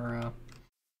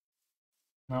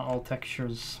not all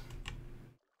textures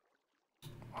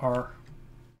are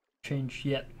changed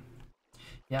yet.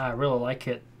 Yeah, I really like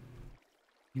it.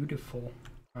 Beautiful.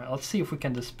 Alright, let's see if we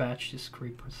can dispatch this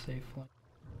creeper safely.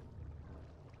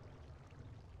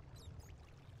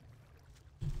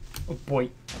 Oh boy.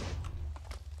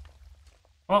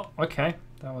 Oh, okay.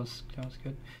 That was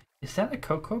good. Is that a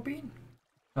cocoa bean?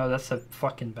 No, that's a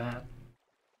fucking bat.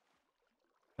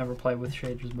 Never played with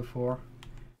shaders before.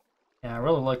 Yeah, it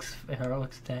really looks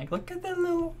dank. Look at that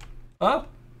little. Oh,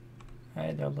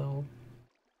 hey, that little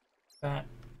bat.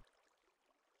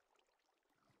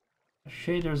 The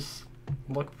shaders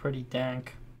look pretty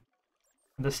dank.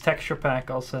 This texture pack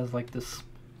also has like this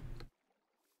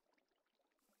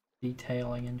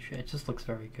detailing and shit. It just looks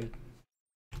very good.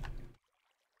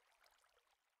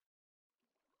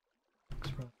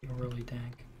 Looks really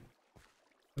dank.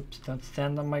 Oops, don't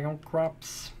stand on my own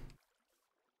crops.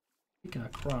 Speaking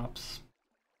of crops,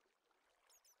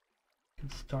 I can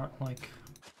start like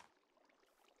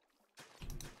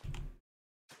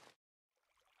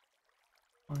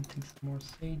planting some more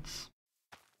seeds.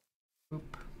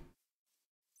 Oop.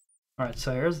 Alright,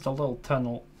 so here's the little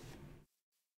tunnel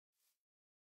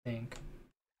thing.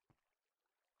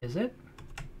 Is it?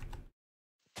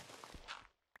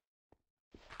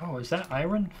 Oh, is that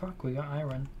iron? Fuck, we got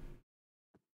iron.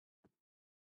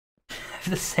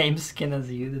 The same skin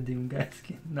as you, the Doom guy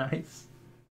skin. Nice.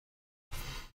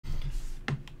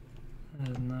 That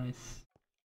is nice.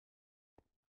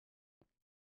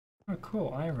 Oh,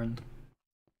 cool, iron.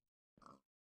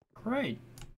 Great.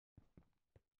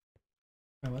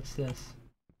 Oh, what's this?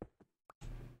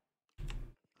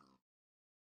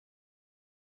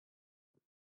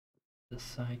 The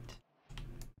site.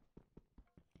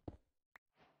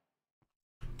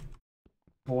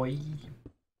 Boy.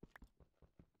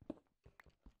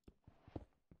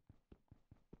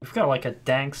 We've got like a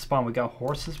dank spawn. We got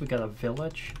horses, we got a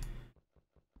village.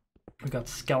 We got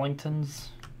skeletons.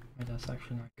 Wait, that's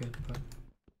actually not good, but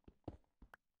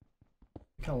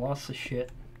we got lots of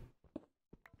shit.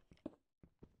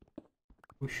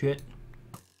 Oh shit.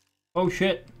 Oh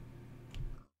shit.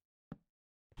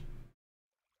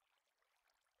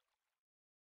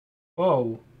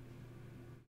 Whoa.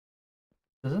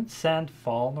 Doesn't sand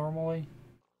fall normally?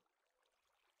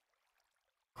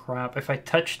 Crap, if I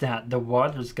touch that, the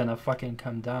water's gonna fucking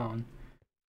come down.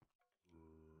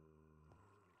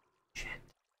 Shit.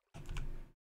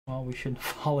 Well, we shouldn't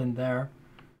fall in there.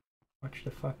 Watch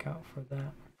the fuck out for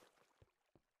that.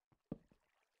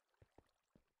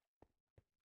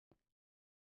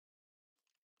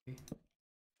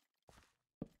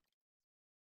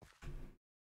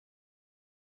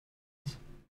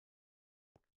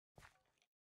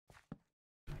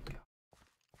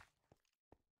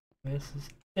 This is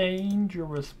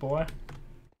dangerous, boy.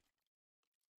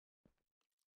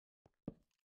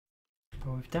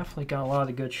 But we've definitely got a lot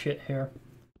of good shit here.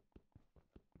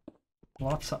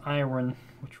 Lots of iron,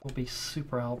 which will be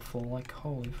super helpful. Like,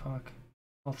 holy fuck.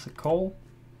 Lots of coal.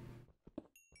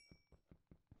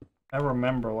 I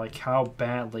remember, like, how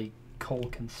badly coal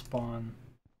can spawn.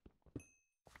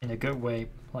 In a good way.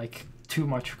 Like, too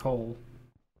much coal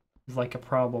is like a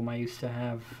problem I used to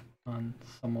have on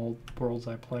some old worlds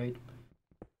I played.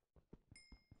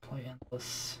 Play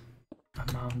endless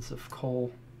amounts of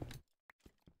coal.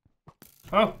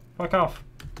 Oh, fuck off.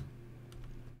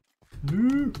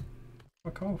 No,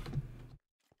 fuck off.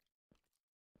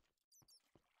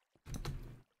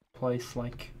 Place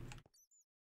like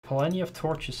plenty of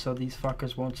torches so these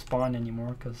fuckers won't spawn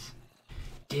anymore, because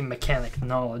game mechanic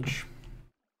knowledge.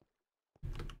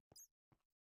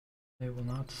 They will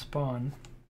not spawn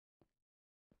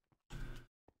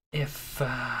if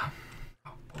oh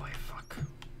boy, fuck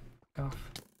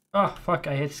off. Oh fuck,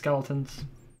 I hate skeletons.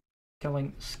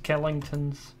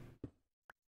 Skeletons.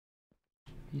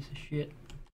 Piece of shit.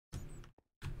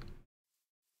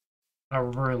 I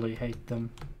really hate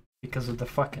them because of the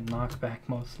fucking knockback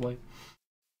mostly.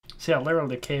 So yeah,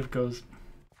 literally the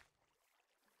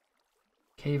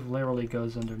cave literally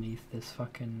goes underneath this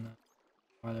fucking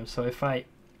water. So if I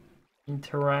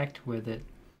interact with it,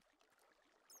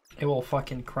 it will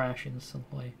fucking crash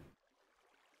instantly.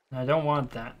 And I don't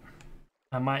want that.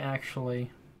 I might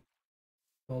actually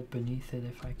build beneath it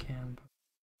if I can.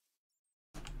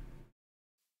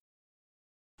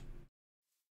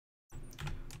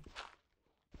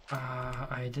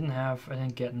 I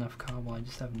didn't get enough cobble. I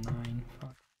just have 9.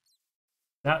 Fuck.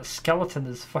 That skeleton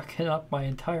is fucking up my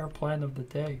entire plan of the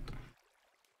day.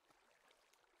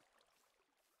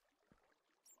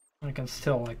 I can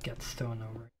still like get stone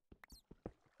over it.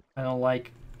 I don't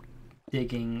like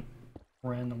digging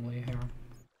randomly here.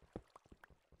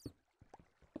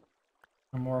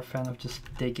 I'm more a fan of just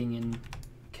digging in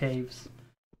caves.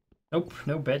 Nope,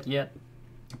 no bed yet.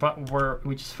 But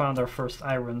we just found our first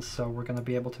iron, so we're gonna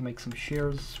be able to make some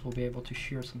shears. We'll be able to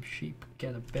shear some sheep,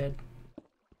 get a bed.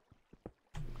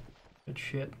 Good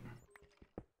shit.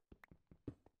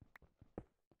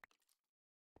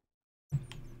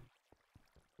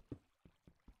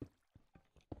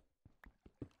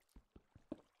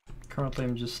 Currently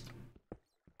I'm just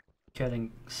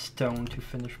getting stone to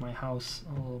finish my house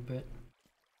a little bit.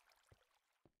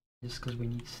 Just because we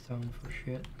need stone for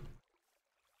shit.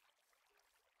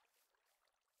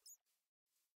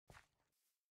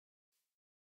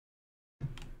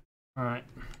 Alright.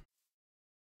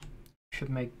 Should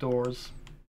make doors.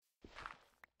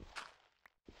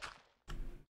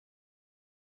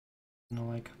 You know,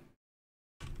 like...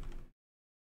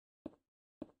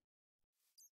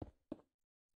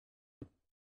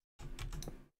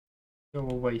 Go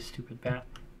away, stupid bat.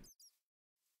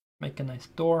 Make a nice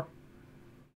door.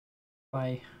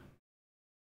 I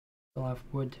still have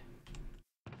wood.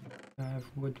 I have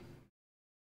wood.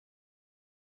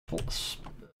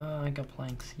 I got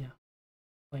planks, yeah.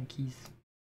 Plankies.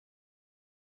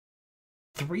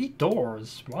 3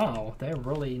 doors! Wow, they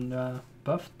really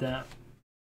buffed that.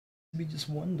 Maybe just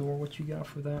 1 door, what you got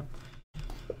for that?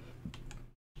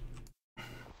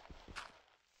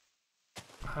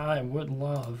 I would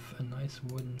love a nice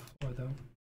wooden floor though.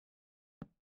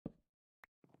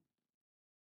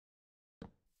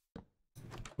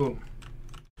 Boom.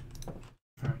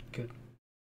 Alright, good.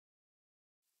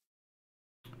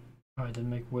 Oh, I didn't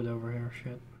make wood over here,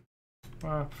 shit.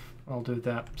 I'll do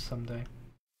that someday.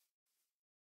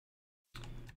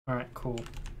 Alright, cool.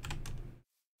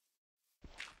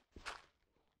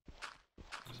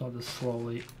 So I'll just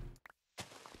slowly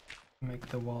make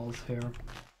the walls here.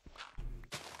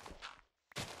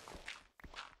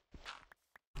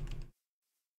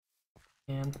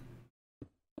 And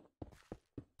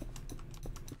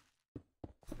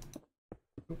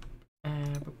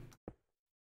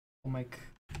we'll make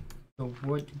the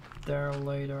wood there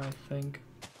later, I think.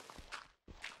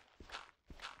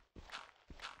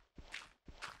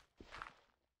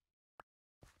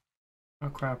 Oh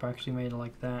crap, I actually made it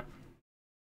like that.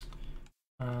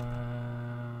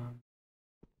 Alright,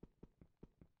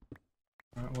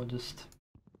 we'll just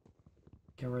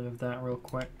get rid of that real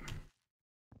quick.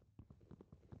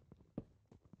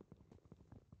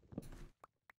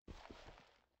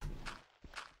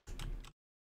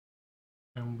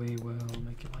 And we will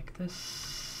make it like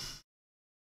this.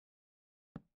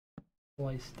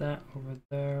 Place that over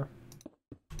there.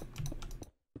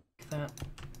 Like that.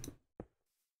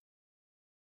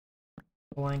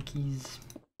 Blankies.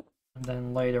 And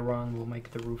then later on we'll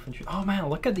make the roof and oh man,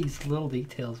 look at these little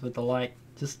details with the light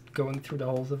just going through the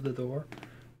holes of the door.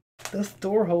 Those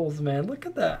door holes, man, look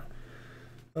at that.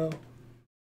 Oh.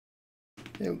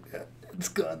 It's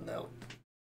gone now.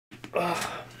 Ugh.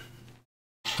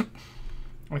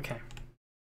 Okay.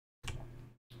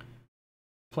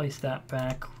 Place that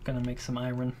back. We're gonna make some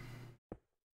iron.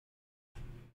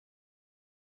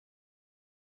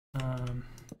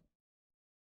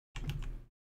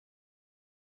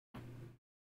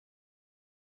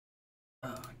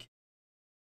 Okay.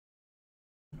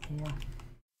 Or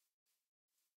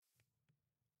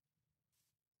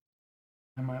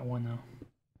I might wanna.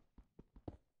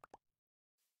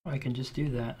 Oh, I can just do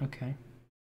that. Okay.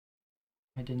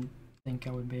 I didn't think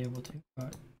I would be able to,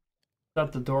 but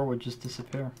thought the door would just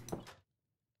disappear.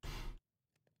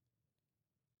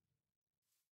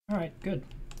 Alright, good.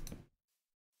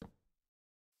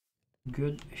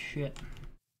 Good shit.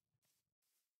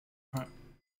 Alright.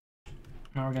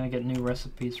 Now we're gonna get new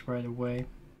recipes right away.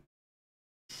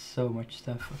 So much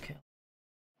stuff. Okay.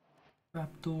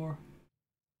 Trapdoor.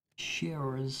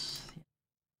 Shearers.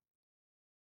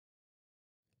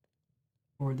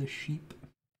 Or the sheep.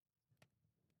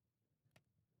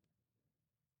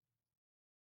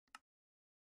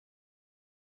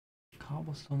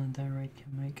 Cobblestone and diorite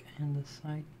can make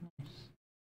andesite. Nice.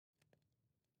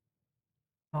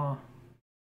 Oh.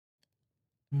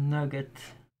 Nugget.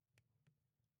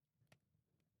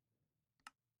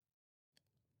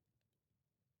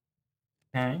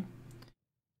 Okay.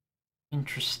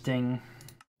 Interesting.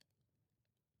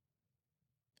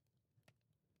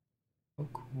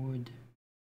 Oak wood.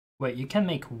 Wait, you can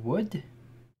make wood? Is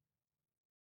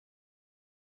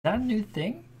that a new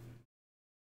thing?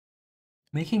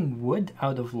 Making wood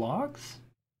out of logs?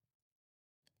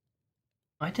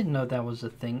 I didn't know that was a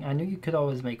thing. I knew you could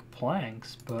always make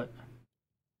planks, but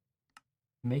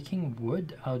making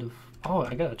wood out of... Oh,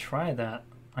 I gotta try that.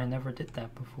 I never did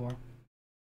that before.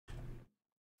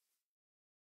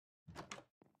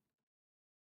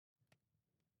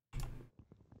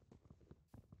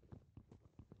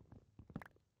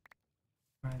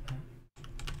 Try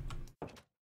that.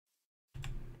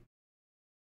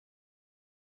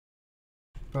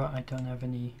 But I don't have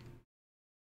any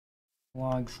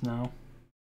logs now.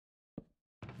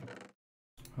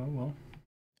 Oh well.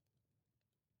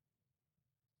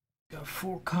 Got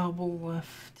 4 cobble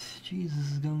left.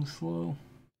 Jesus, is going slow.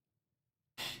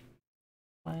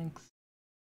 Planks.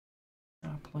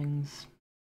 Saplings.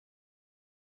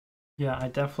 Yeah, I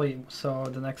definitely, so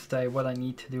the next day what I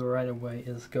need to do right away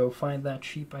is go find that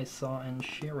sheep I saw and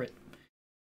shear it.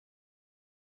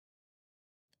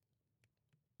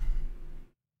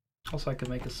 Also, I could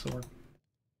make a sword.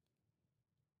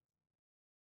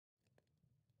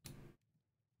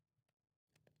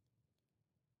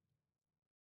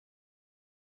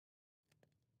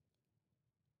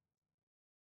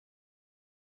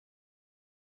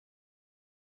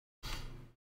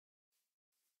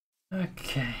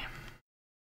 Okay.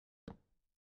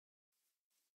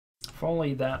 If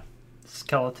only that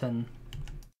skeleton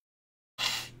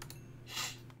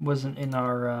wasn't in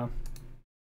our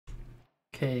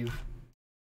cave.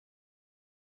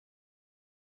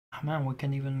 Oh man, we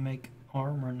can even make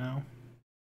armor now.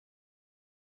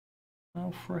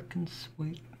 Oh, frickin'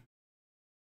 sweet.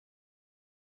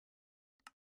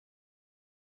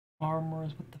 Armor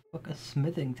is what the fuck? A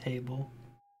smithing table.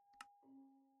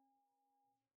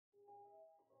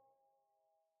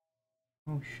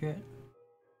 Oh shit.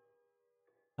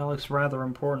 That looks rather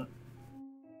important.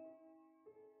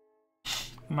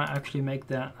 I might actually make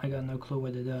that. I got no clue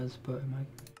what it does, but it might.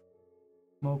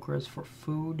 Smokers for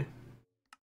food.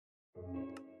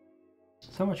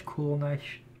 So much cool, nice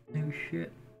new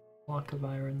shit. Block of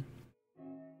iron.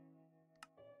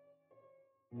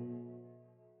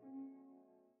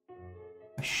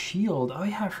 A shield. Oh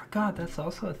yeah, I forgot. That's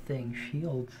also a thing.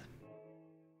 Shields.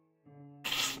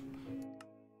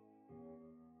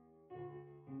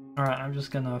 Alright, I'm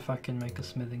just gonna fucking make a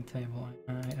smithing table.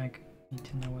 I need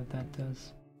to know what that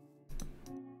does.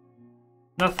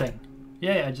 Nothing.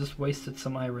 Yeah, I just wasted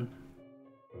some iron.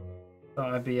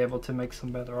 Thought I'd be able to make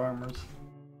some better armors.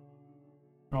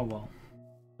 Oh well.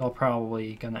 I'll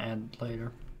probably gonna add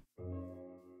later.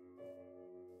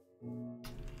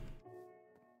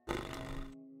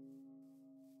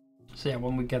 So yeah,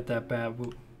 when we get that bed,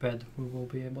 we will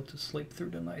be able to sleep through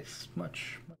the night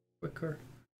much quicker,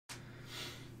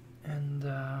 and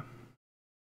not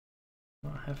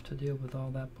have to deal with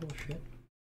all that bullshit.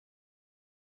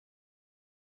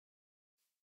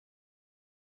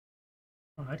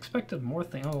 Oh, I expected more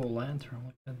thing. Oh, lantern!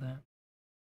 Look at that.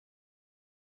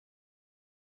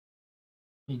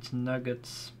 Needs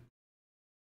nuggets.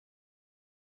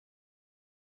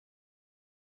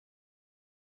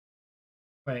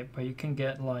 Wait, but you can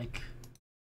get like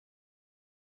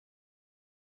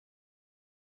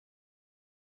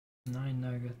 9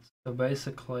 nuggets. So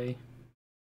basically, if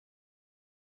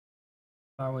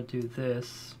I would do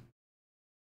this,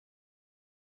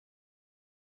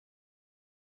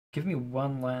 give me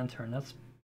 1 lantern. That's,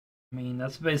 I mean,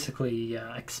 that's basically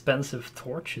expensive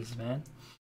torches, man.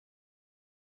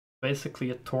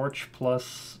 Basically a torch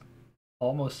plus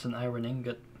almost an iron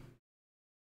ingot.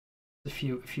 If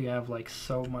you have like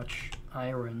so much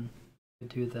iron to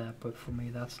do that, but for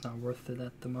me that's not worth it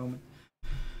at the moment.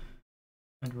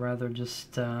 I'd rather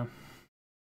just well,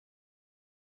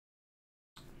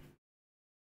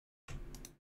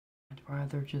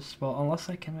 unless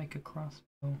I can make a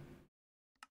crossbow,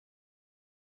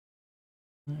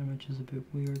 which is a bit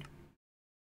weird.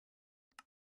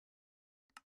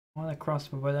 I want a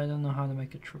crossbow, but I don't know how to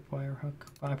make a tripwire hook.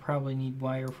 I probably need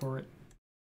wire for it.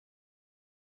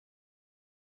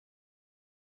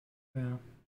 Yeah.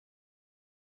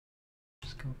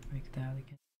 Just go make that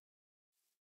again.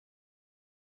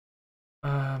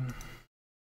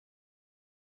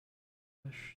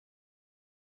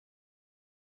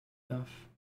 Stuff.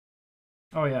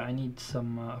 Oh yeah, I need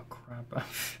some crap.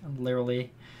 I'm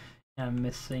literally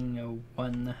missing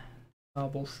 1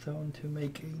 cobblestone to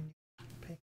make a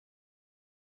pick.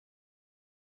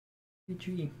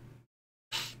 GG.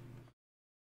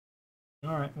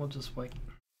 Alright, we'll just wait.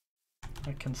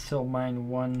 I can still mine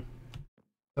 1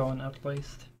 stone at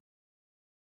least.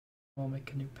 We'll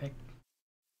make a new pick.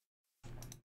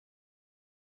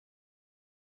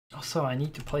 Also, I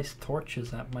need to place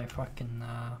torches at my fucking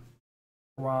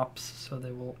crops so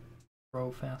they will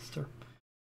grow faster.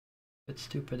 It's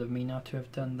stupid of me not to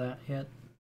have done that yet.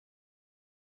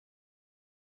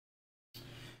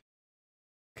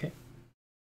 Okay.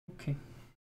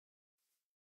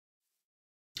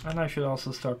 And I should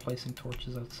also start placing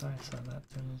torches outside so that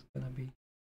there's gonna be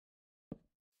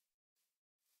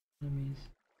enemies.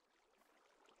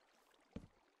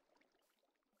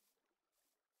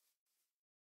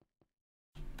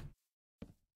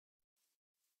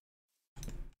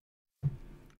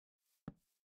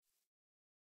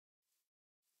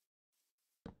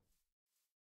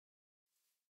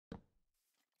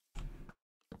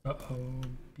 Uh-oh,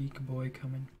 beak boy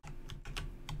coming.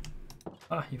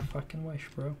 Ah, you fucking wish,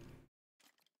 bro.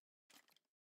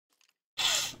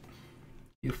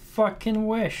 You fucking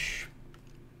wish.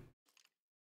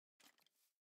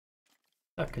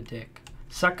 Suck a dick.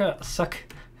 Suck a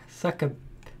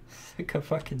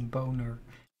fucking boner.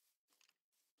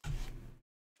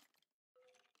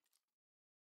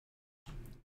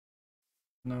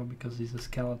 No, because he's a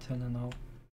skeleton and all.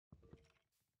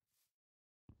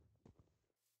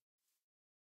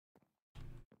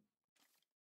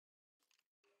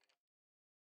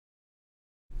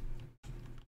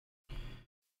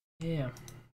 Yeah.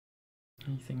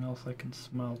 Anything else I can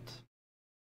smelt?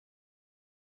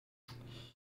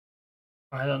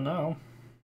 I don't know.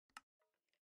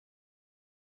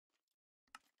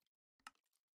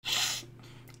 I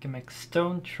can make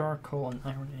stone, charcoal, and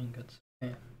iron ingots.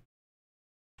 Yeah.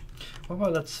 What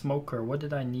about that smoker? What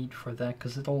did I need for that?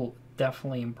 Because it'll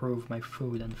definitely improve my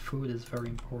food, and food is very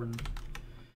important.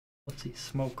 Let's see,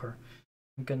 smoker.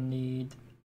 I'm gonna need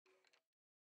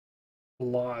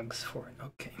logs for it.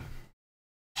 Okay.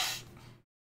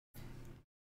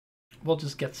 We'll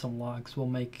just get some logs. We'll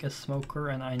make a smoker,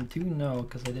 and I do know,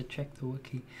 because I did check the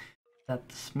wiki, that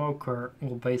the smoker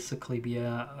will basically be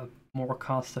a more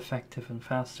cost-effective and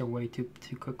faster way to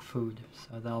cook food.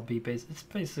 So that'll be it's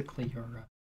basically your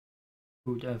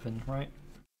food oven, right?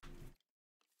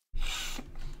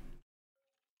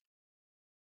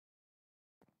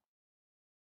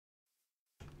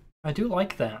 I do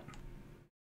like that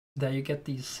you get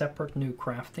these separate new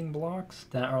crafting blocks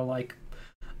that are like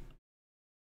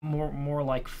more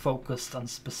like focused on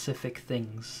specific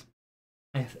things.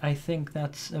 I think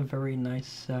that's a very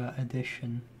nice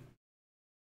addition.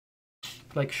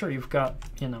 Like, sure, you've got,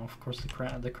 you know, of course, the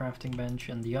crafting bench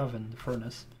and the oven, the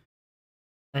furnace,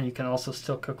 and you can also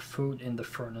still cook food in the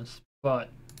furnace, but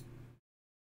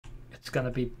it's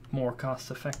gonna be more cost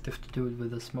effective to do it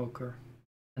with a smoker.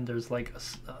 And there's like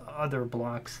other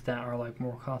blocks that are like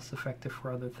more cost effective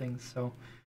for other things, so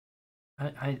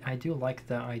I do like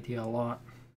that idea a lot.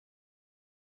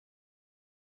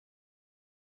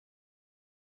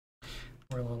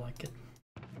 Really like it.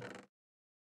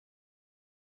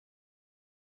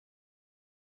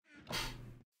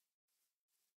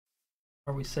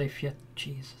 Are we safe yet?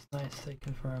 Jesus, nice,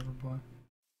 taking forever, boy.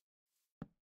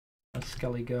 Let's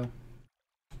Scully go.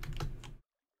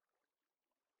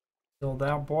 Still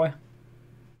there, boy?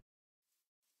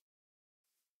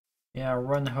 Yeah,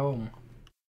 run home.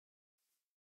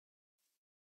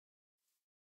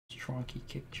 STRONKI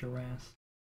kicked your ass.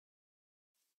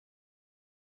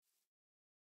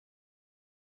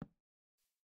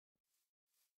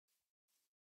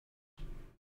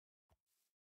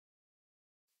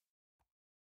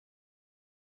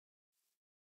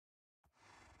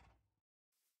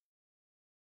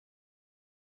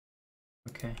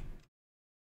 Okay.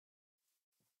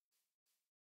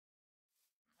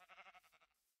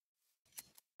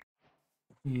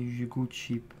 Here's a good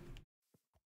sheep.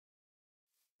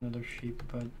 Another sheep,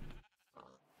 but...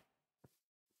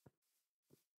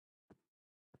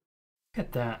 Look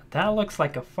at that. That looks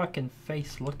like a fucking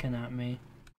face looking at me.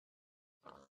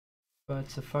 But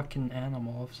it's a fucking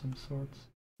animal of some sort.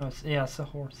 Oh, yeah, it's a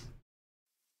horse.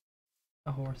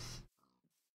 A horse.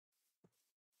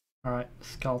 Alright,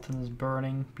 skeleton is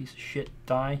burning. Piece of shit,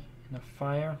 die in a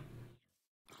fire.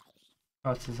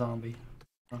 Oh, it's a zombie.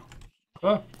 Oh,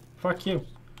 oh, fuck you.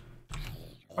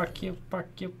 Fuck you, fuck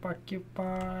you, fuck you,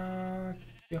 fuck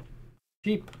you.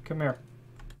 Sheep, come here.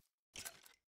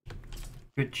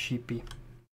 Good sheepy.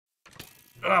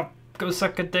 Oh, go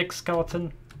suck a dick,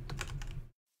 skeleton.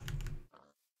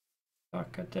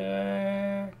 Suck a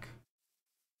dick.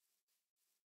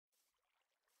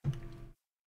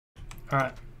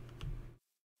 Alright.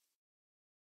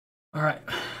 Alright.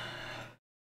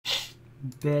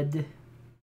 Bed.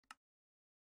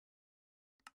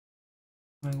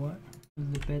 Wait, what? Is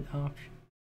the bed option?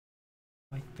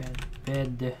 White bed.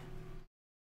 Bed.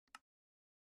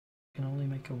 Can only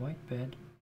make a white bed.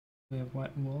 We have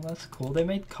white. Well, that's cool. They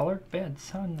made colored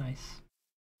beds. How nice.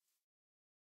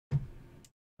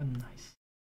 How nice.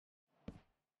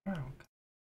 Oh,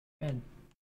 bed.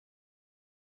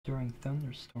 During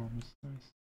thunderstorms.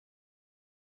 Nice.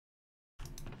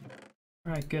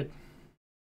 Alright, good.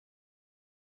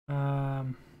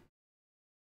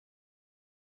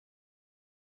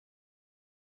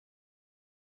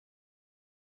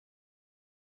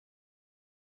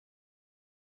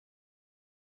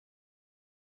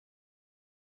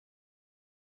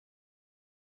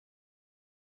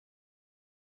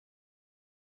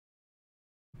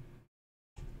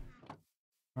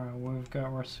 Alright,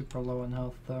 we're super low in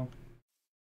health though.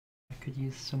 I could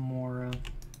use some more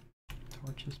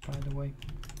torches, by the way.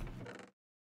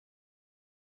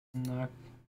 And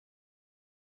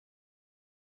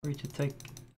free to take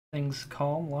things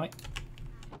calm, like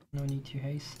no need to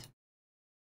haste.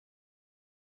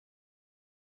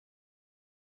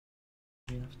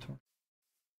 Enough torch.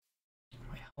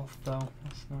 My health though,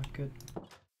 that's not good.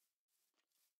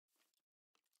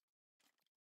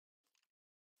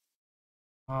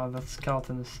 Oh, that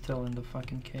skeleton is still in the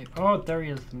fucking cave. Oh, there he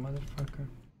is, the motherfucker.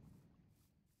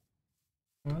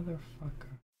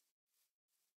 Motherfucker.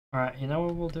 Alright, you know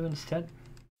what we'll do instead?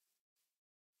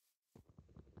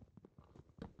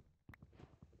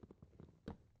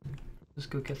 Just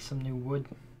go get some new wood.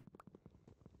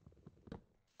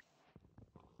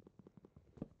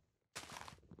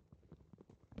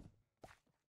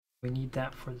 We need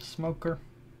that for the smoker.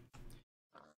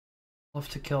 Love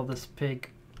to kill this pig.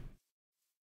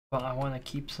 But I want to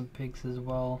keep some pigs as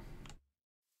well.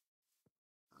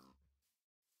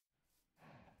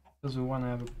 Because we want to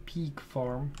have a pig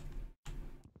farm.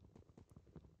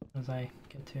 As I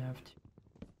get to have to.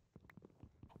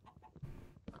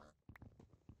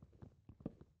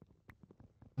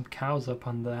 Some cows up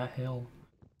on that hill.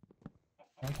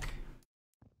 Heck.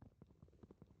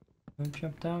 Don't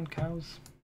jump down, cows.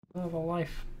 You'll have a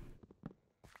life.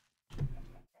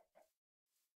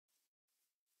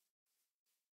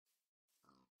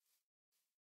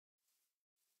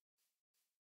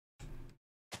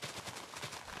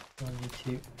 I need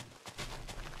to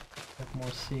have more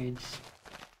seeds.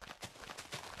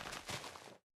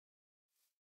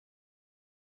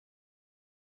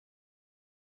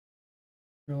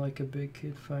 You're like a big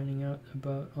kid finding out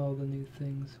about all the new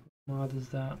things. What mod is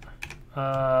that?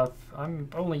 I'm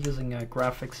only using a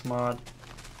graphics mod,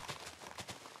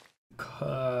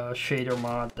 shader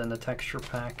mod, and a texture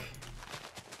pack.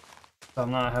 So I'm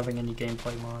not having any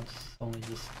gameplay mods, only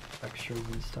just textures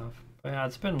and stuff. But yeah,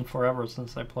 it's been forever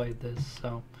since I played this,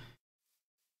 so...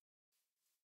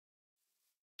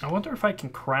 I wonder if I can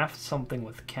craft something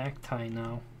with cacti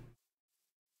now.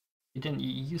 It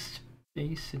used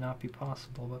to not be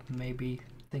possible, but maybe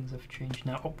things have changed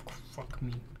now. Oh, fuck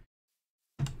me.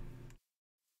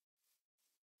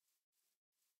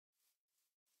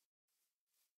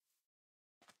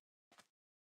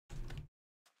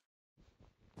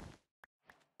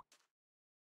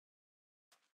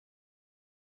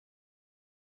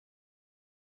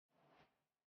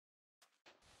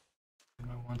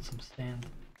 I want some sand.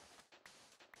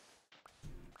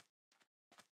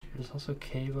 There's also a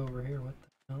cave over here. What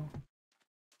the hell?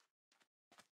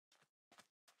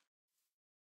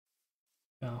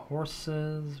 We got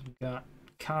horses, we got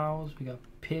cows, we got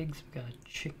pigs, we got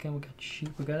chicken, we got sheep,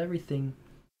 we got everything.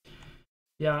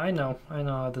 Yeah, I know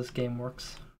how this game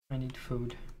works. I need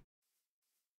food.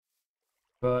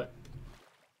 But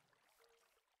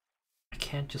I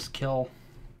can't just kill.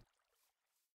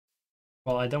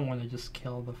 Well, I don't want to just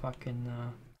kill the fucking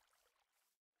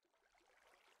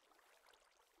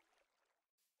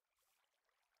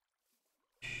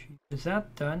sheep. Is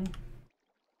that done?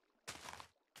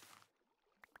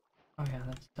 Oh yeah,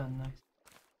 that's done. Nice.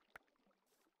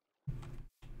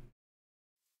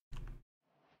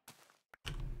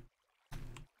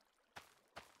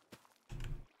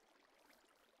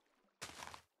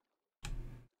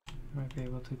 Might be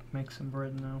able to make some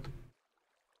bread now.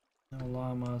 No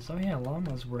llamas. Oh yeah,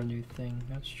 llamas were a new thing.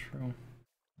 That's true.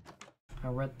 I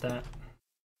read that.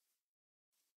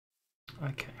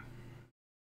 Okay.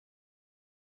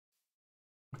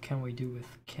 What can we do with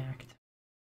cacti?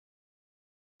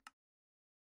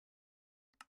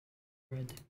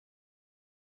 Bread.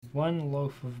 One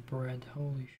loaf of bread.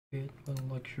 Holy shit, what a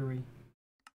luxury.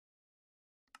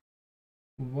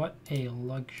 What a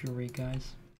luxury,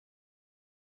 guys.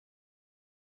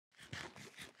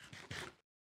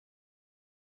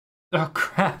 Oh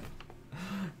crap!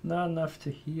 Not enough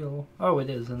to heal. Oh, it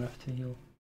is enough to heal.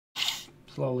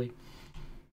 Slowly.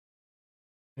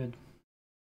 Good.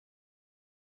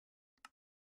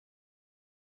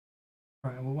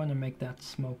 Alright, we want to make that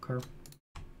smoker.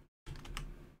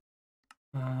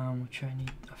 Which I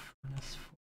need a furnace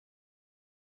for.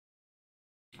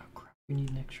 Oh crap, we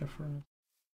need an extra furnace.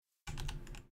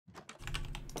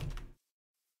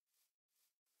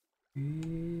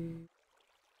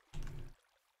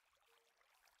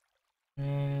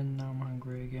 And now I'm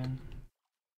hungry again.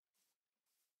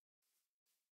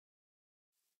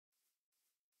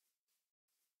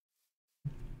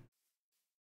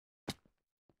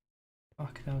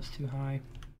 Fuck, that was too high.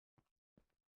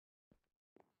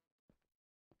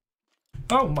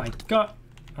 Oh my god!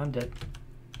 I'm dead.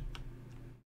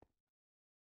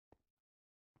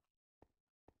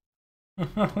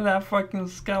 That fucking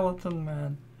skeleton,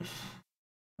 man.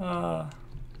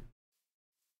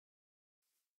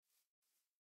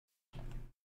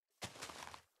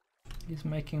 He's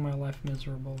making my life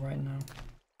miserable right now.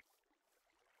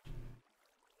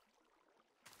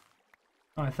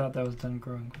 Oh, I thought that was done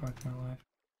growing. Fuck my life.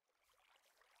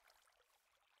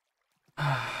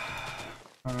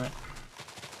 Alright.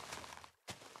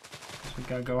 Guess we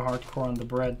gotta go hardcore on the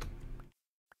bread.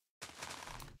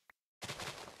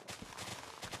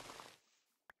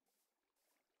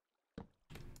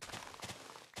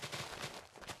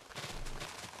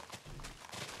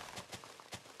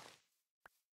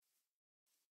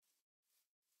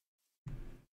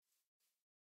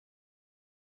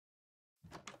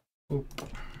 Oop.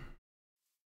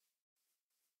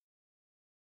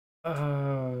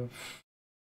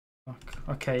 Fuck.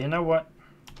 Okay, you know what?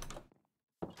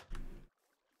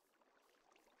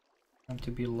 Time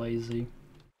to be lazy.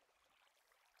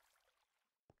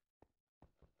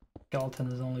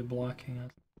 Skeleton is only blocking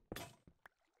us.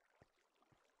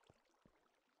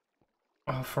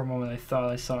 Oh, for a moment I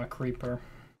thought I saw a creeper.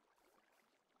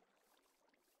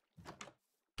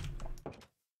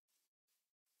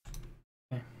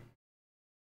 Okay.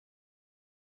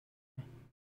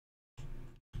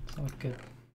 It's not good.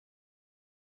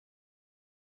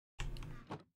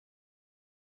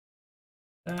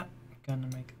 That.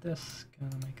 Gonna make this.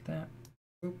 Gonna make that.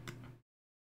 Oop.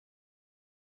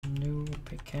 New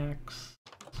pickaxe.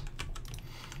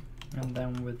 And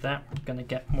then with that we're gonna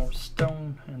get more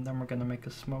stone, and then we're gonna make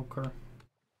a smoker.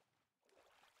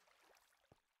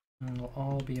 And it'll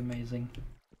all be amazing.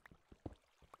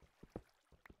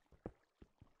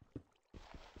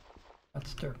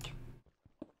 That's dirt.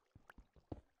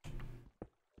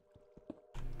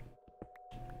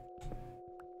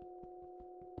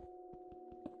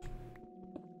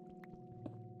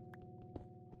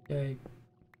 Okay.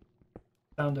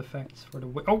 Sound effects for the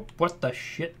oh, what the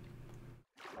shit?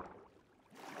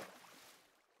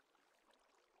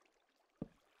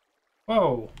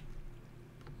 Whoa.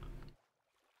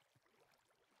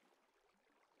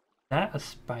 that a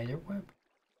spider web?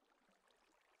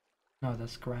 No,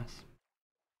 that's grass.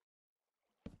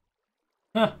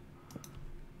 Huh.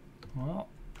 Well,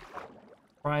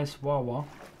 price Wawa.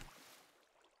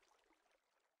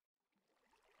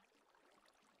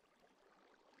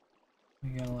 We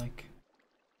gotta like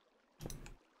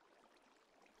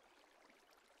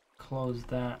close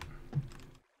that.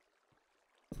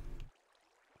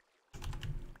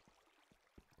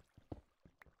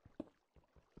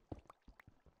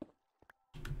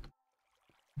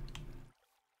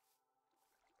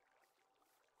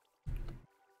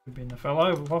 Could be enough. I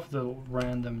love the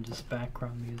random just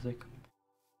background music.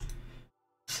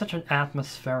 Such an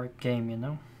atmospheric game, you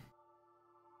know?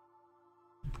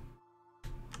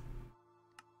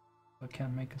 I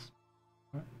can't make us.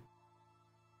 What?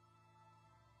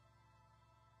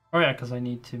 Oh yeah, because I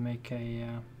need to make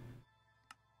a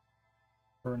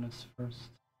furnace first.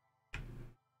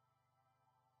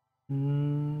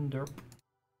 Derp.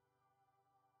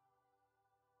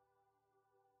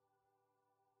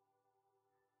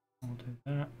 I'll do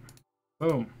that.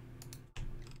 Boom.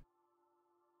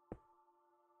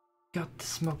 Got the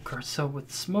smoker. So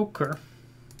with smoker,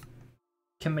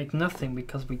 can make nothing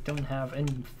because we don't have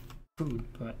any food,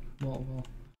 but we'll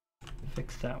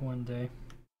fix that one day.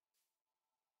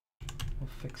 We'll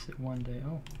fix it one day.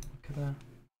 Oh, look at that.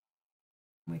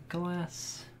 With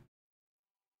glass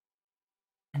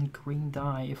and green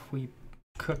dye if we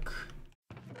cook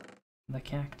the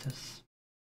cactus.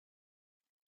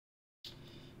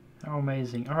 How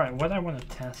amazing. Alright, what I want to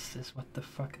test is what the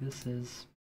fuck this is.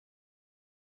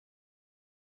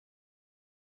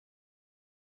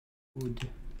 Wood.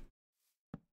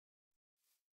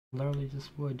 Literally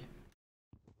just wood.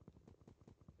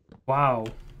 Wow.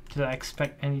 Did I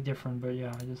expect any different? But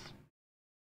yeah, I just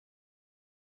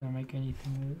don't make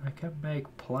anything. I can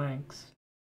make planks.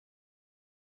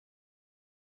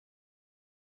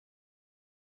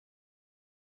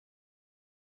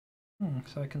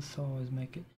 So I can still always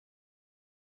make it.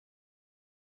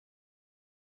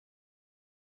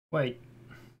 Wait.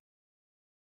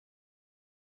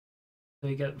 So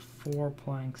you get 4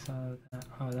 planks out of that.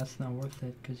 Oh, that's not worth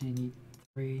it because you need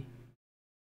 3.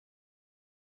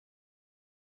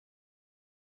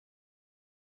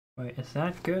 Wait, is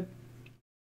that good?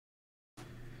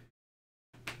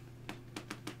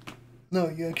 No,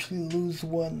 you actually lose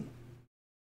 1.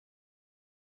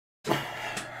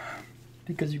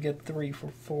 Because you get 3 for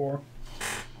 4.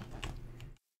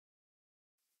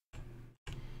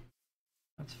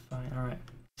 That's fine. Alright.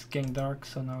 It's getting dark,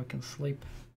 so now we can sleep.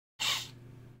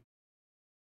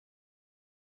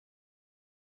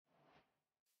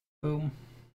 Boom.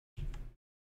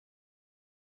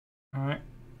 Alright.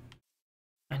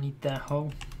 I need that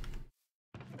hoe.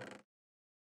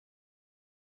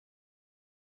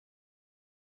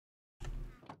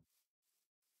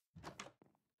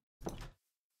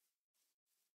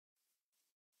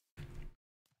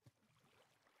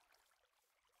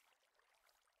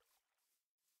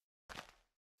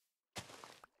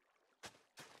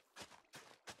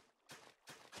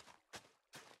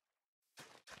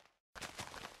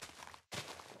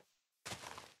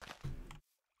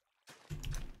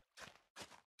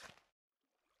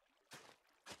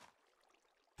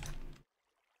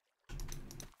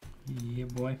 Yeah,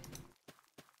 boy.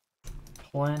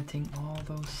 Planting all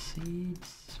those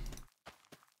seeds.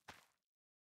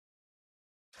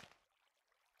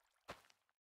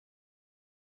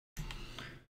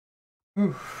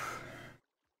 Oof.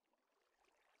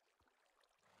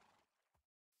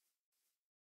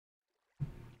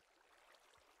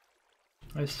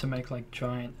 I used to make like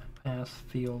giant ass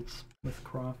fields with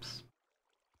crops.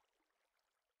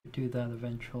 Do that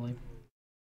eventually.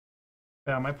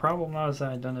 Yeah, my problem now is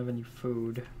that I don't have any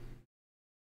food.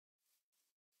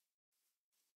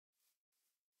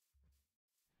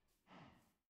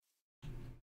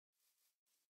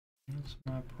 That's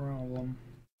my problem.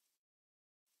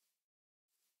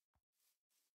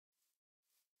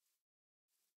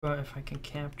 But if I can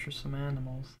capture some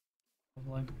animals,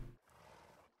 probably.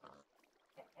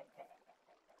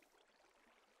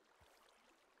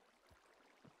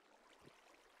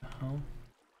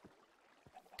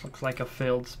 Looks like a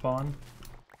failed spawn.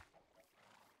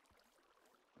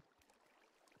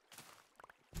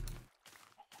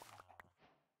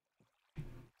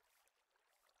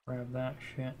 Grab that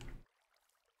shit.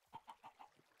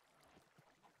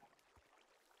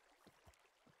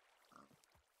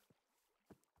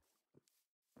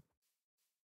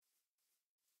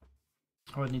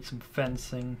 I would need some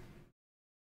fencing.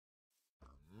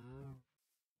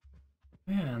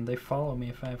 Yeah, and they follow me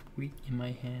if I have wheat in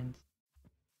my hands.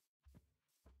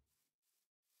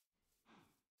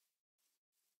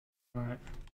 Alright.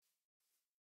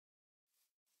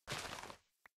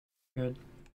 Good.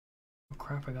 Oh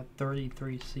crap, I got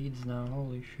 33 seeds now,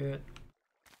 holy shit.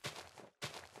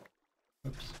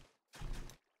 Oops.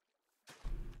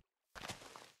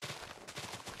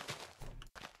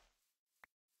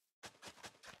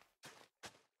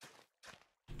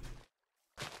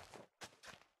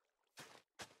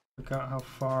 Forgot how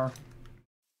far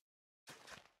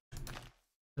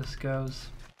this goes.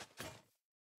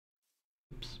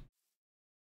 Oops.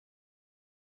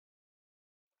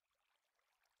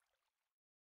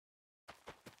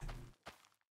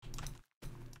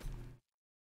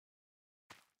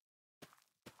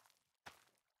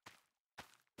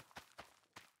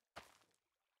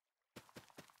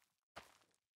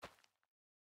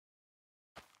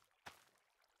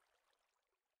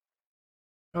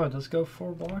 Oh, it does go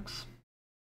 4 blocks?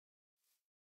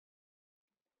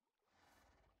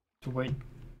 To wait.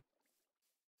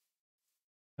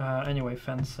 Anyway,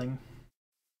 fencing.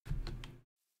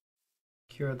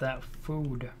 Cure that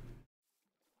food.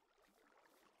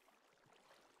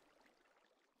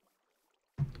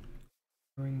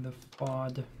 Bring the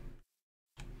FOD.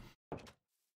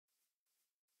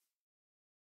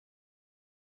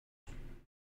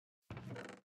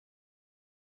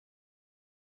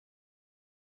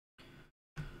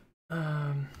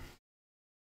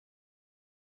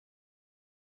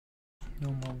 No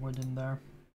more wood in there.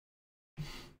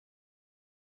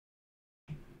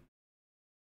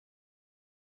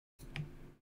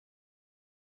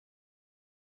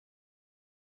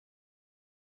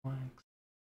 Planks.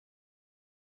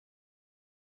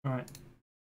 Alright.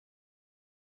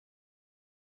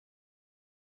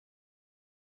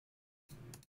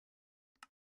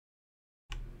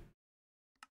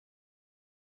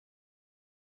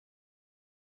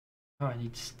 Oh, I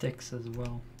need sticks as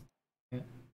well. Yeah.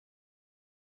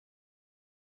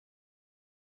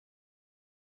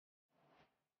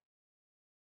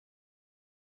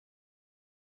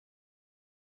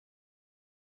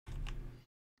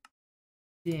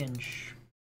 Inch.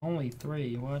 Only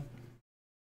 3, what?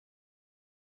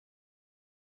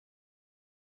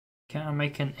 Can I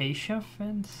make an Asia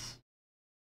fence?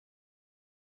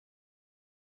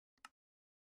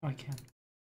 Oh, I can.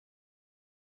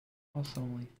 Also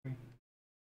only 3.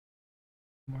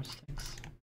 More sticks.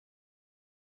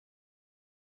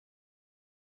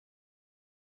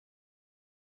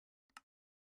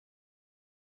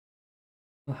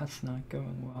 That's not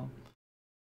going well.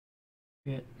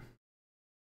 Shit.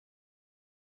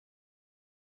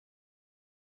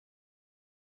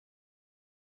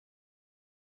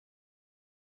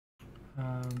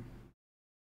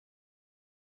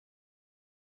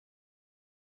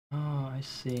 Oh, I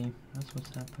see. That's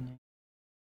what's happening.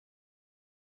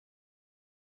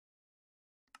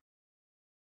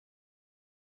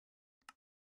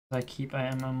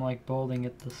 I'm like building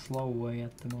it the slow way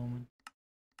at the moment.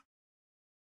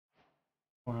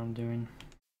 What I'm doing.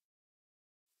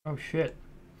 Oh shit.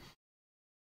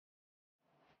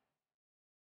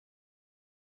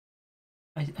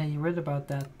 I read about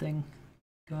that thing.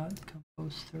 God,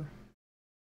 composter.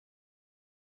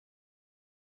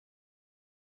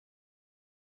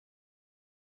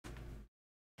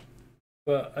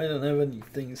 But I don't have any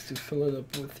things to fill it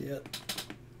up with yet.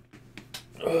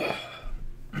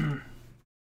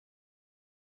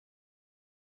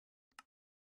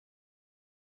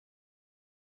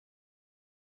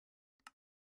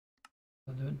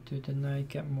 Didn't I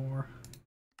get more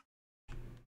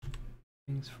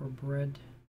things for bread?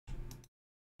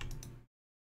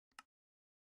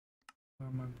 Where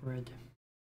my bread?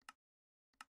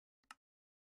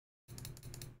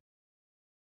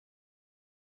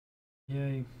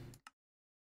 Yay.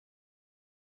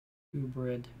 2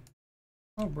 bread.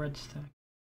 Oh, bread stack.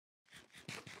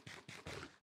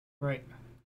 Right.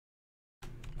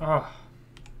 Ah.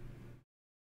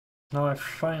 Now I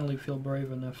finally feel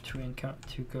brave enough to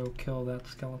go kill that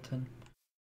skeleton.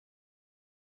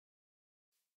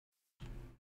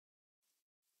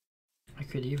 I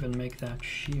could even make that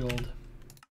shield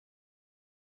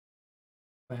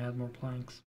if I had more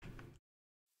planks.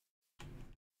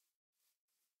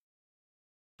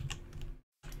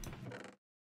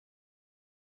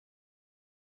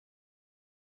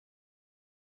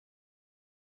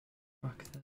 Fuck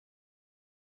that.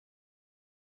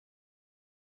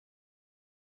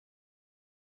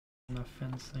 Enough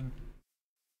fencing.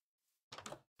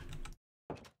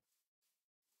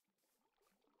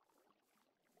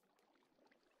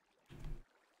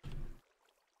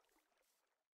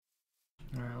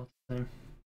 Alright, let's see.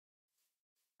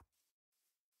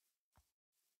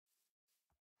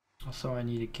 Also, I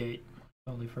need a gate.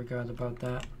 Totally forgot about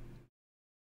that.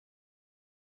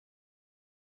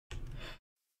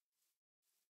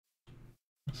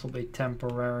 This will be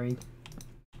temporary.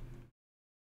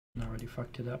 I already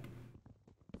fucked it up.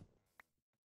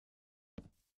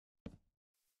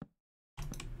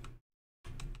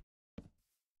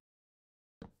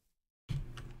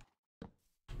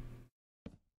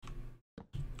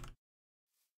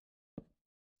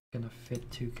 Gonna fit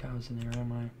 2 cows in here,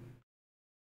 am I?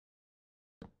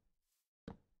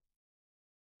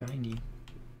 Tiny.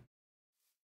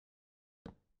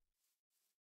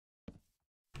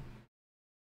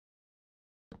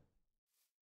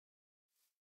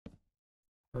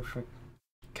 Perfect.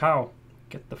 Cow!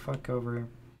 Get the fuck over here.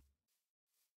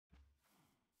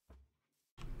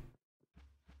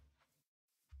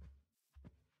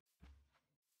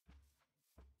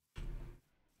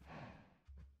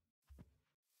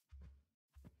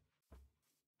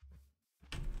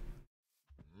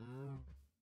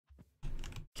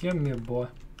 Come here, boy.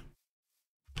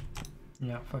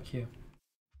 Yeah, fuck you.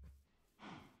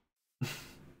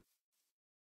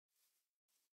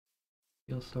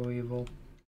 Feel so evil.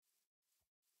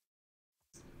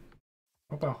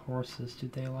 What about horses? Do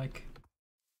they like?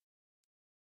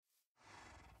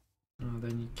 Oh,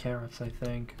 they need carrots, I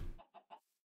think.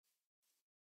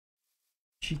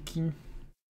 Chicken.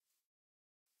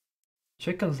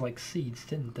 Chickens like seeds,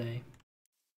 didn't they?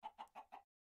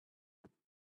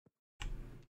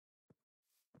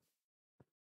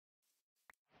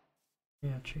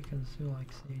 Yeah, chickens do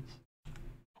like seeds.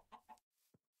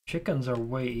 Chickens are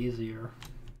way easier.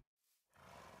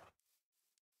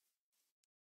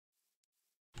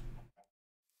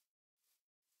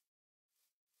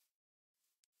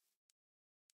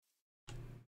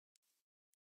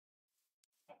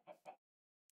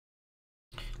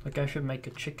 Like I should make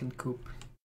a chicken coop.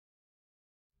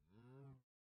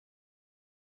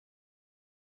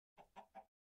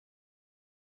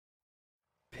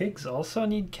 Pigs also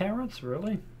need carrots,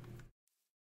 really?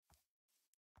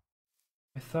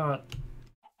 I thought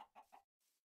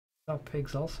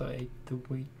pigs also ate the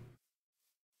wheat.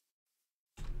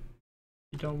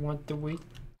 You don't want the wheat?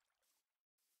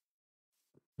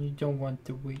 You don't want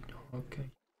the wheat,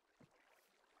 okay.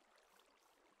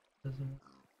 Doesn't.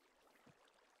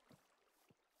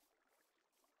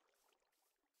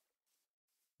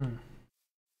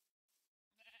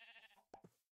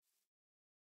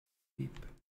 Beep.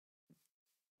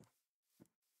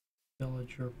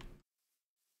 Villager.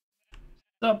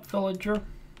 What's up, villager?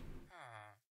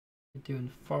 You're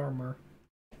doing farmer.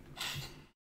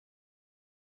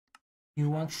 He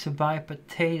wants to buy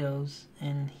potatoes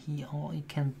and he only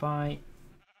can buy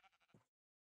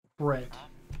bread.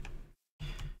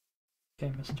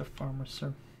 Okay, Mr. Farmer,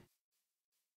 sir.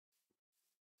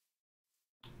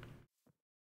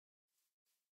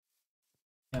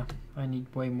 Yeah, I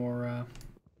need way more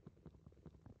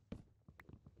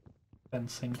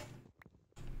fencing.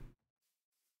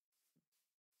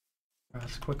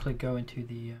 Let's quickly go into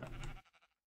the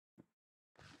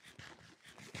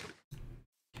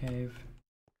cave.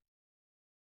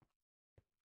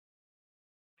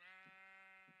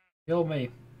 Heal me.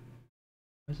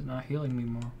 Why is it not healing me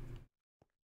more?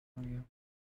 There we go.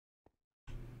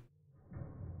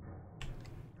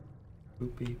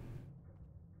 Poopy.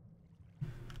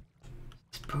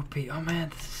 It's poopy. Oh man,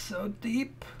 this is so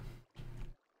deep.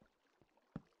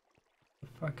 The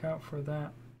fuck out for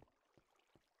that.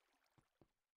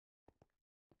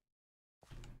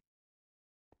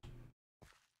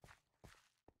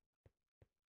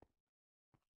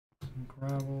 Some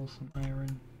gravel, some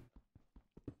iron.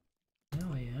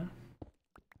 Hell yeah.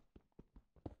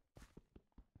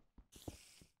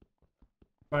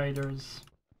 Spiders.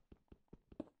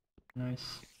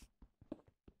 Nice.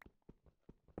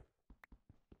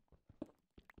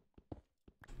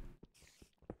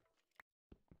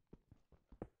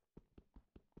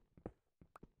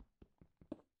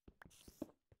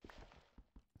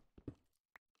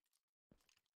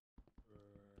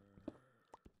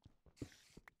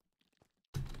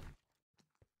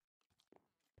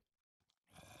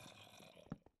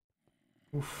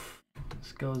 Oof.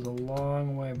 This goes a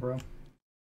long way, bro.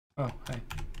 Oh, hey.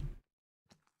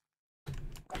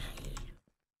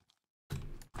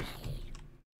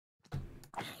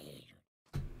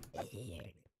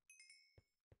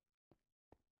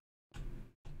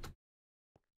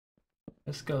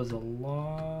 This goes a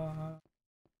lot.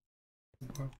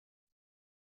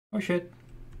 Oh shit.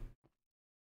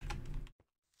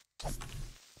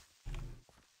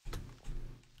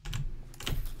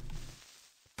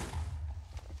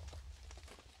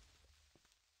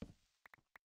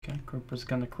 Okay, creeper's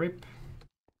gonna creep.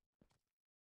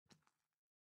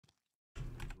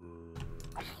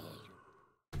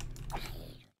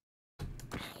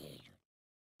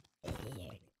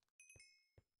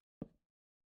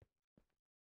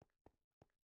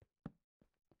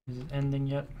 Is it ending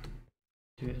yet?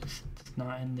 Dude, it's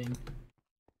not ending.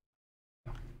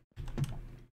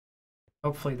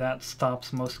 Hopefully that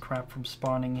stops most crap from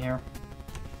spawning here.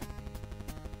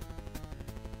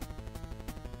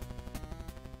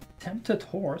 Tempted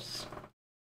Horse.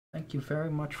 Thank you very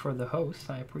much for the host.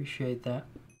 I appreciate that.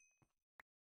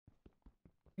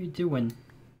 What are you doing?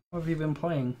 What have you been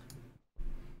playing?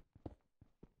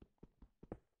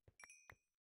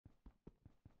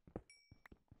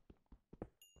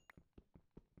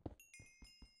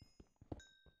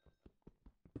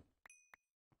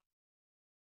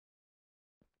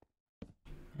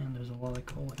 And there's a lot of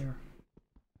coal here.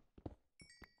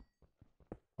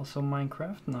 Also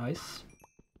Minecraft, nice.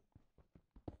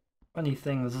 Funny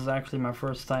thing, this is actually my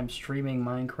first time streaming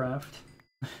Minecraft.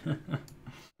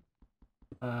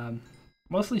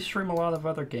 Mostly stream a lot of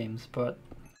other games, but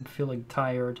I'm feeling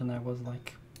tired and I was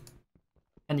like,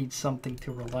 I need something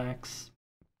to relax.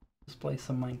 Just play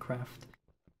some Minecraft.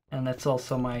 And that's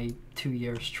also my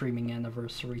 2-year streaming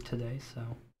anniversary today,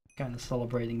 so kind of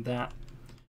celebrating that.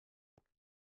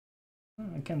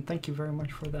 Again, thank you very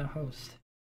much for that host.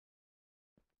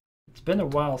 It's been a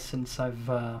while since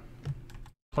I've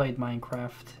played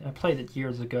Minecraft. I played it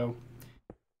years ago.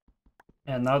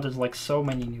 And now there's like so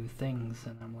many new things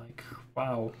and I'm like,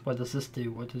 wow, what does this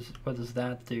do? What does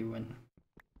that do? And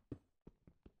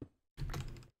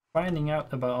finding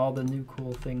out about all the new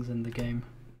cool things in the game.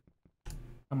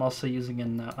 I'm also using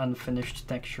an unfinished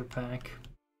texture pack.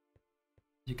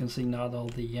 As you can see, not all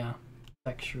the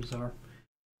textures are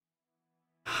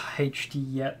HD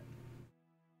yet.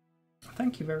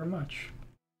 Thank you very much.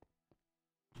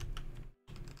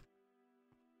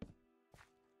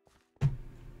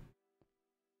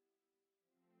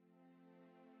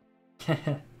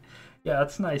 Yeah,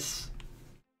 it's nice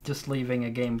just leaving a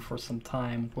game for some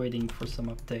time, waiting for some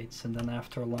updates, and then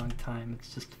after a long time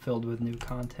it's just filled with new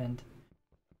content.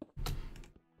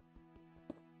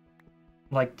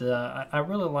 Like I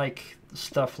really like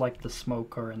stuff like the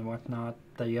smoker and whatnot,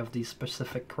 that you have these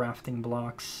specific crafting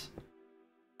blocks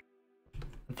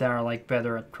that are like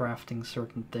better at crafting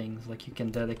certain things, like you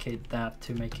can dedicate that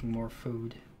to making more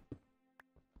food.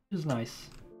 Which is nice.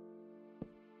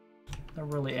 They're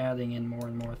really adding in more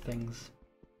and more things.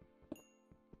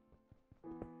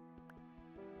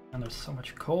 And there's so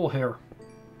much coal here.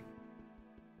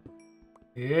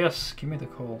 Yes, give me the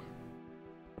coal.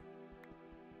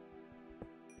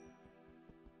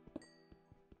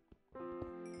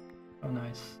 Oh,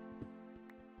 nice.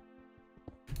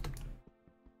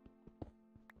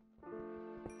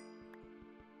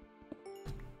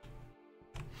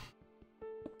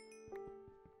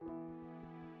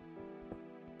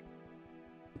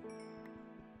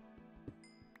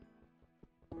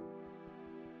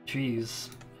 Jeez,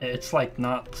 it's like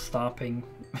not stopping.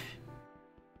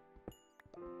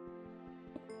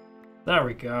 There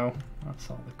we go. That's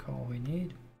all the coal we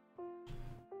need.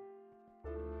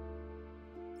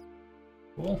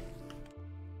 Cool.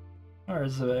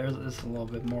 There's a little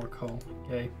bit more coal.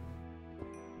 Okay.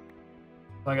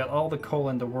 I got all the coal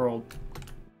in the world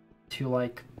to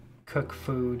like cook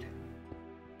food.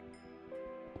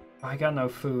 I got no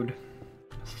food.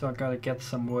 Still gotta get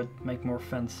some wood, make more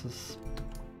fences.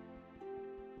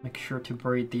 Make sure to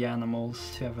breed the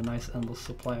animals to have a nice endless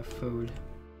supply of food.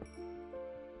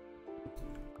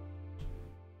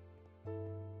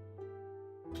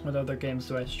 What other games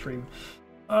do I stream?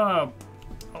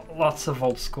 Lots of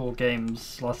old school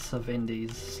games, lots of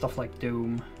indies, stuff like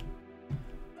Doom.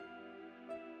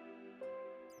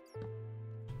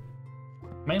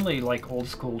 Mainly like old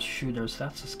school shooters.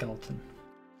 That's a skeleton.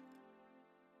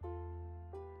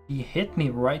 He hit me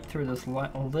right through this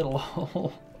little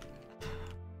hole.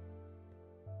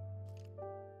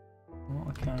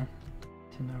 Okay,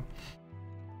 to know.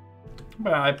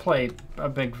 But I play a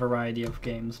big variety of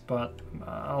games, but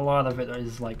a lot of it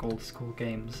is like old school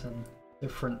games and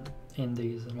different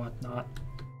indies and whatnot.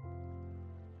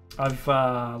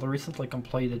 I've recently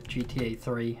completed GTA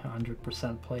 3,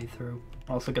 100% playthrough.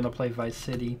 Also gonna play Vice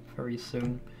City very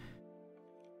soon.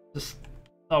 Just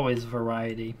always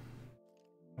variety.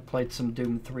 I played some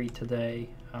Doom 3 today,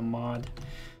 a mod.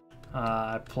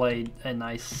 I played a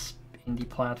nice indie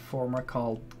platformer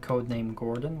called Codename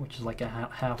Gordon, which is like a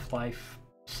Half-Life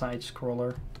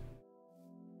side-scroller.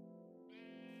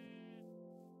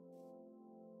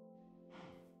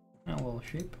 A little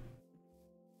sheep.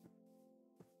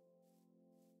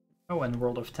 Oh, and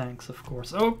World of Tanks, of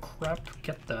course. Oh crap,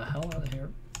 get the hell out of here.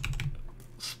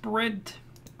 Sprint!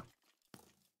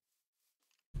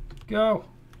 Go!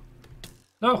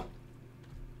 No!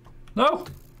 No!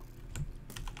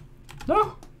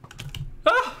 No!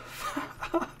 Ah!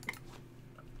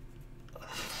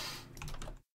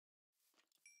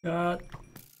 God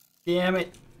damn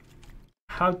it.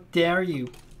 How dare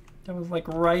you? That was like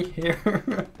right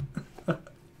here.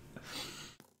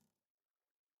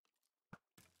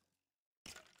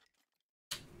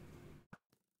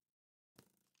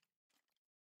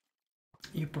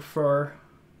 You prefer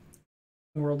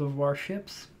World of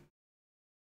Warships?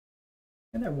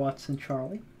 And there, Watson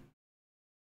Charlie.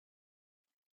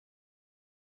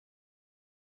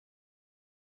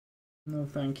 No,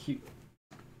 thank you.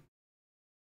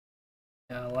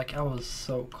 Yeah, like I was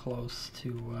so close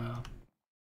to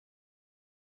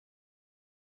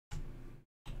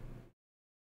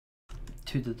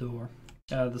the door.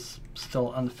 This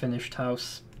still unfinished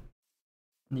house.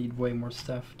 Need way more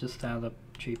stuff. Just add a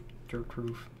cheap dirt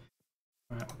roof.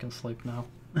 Alright, we can sleep now.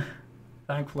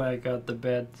 Thankfully I got the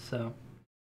bed, so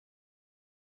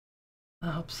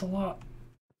that helps a lot.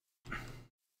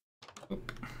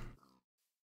 Oop.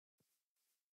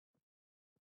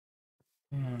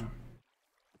 Yeah.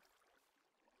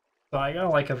 So I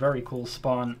got like a very cool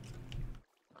spawn.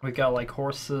 We got like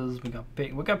horses, we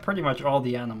got pretty much all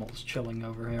the animals chilling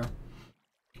over here.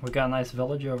 We got a nice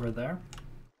village over there,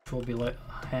 which will be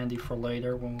handy for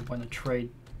later when we want to trade.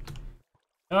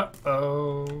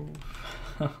 Uh-oh.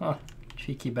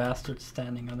 Cheeky bastard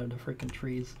standing under the freaking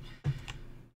trees.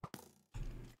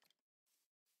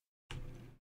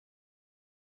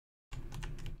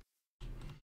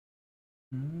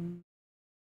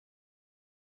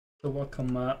 So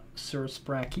welcome, Sir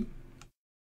Spracky.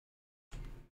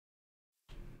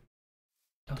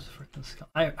 Those freaking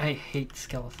skeletons. I hate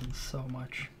skeletons so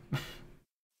much.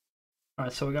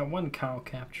 Alright, so we got one cow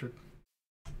captured.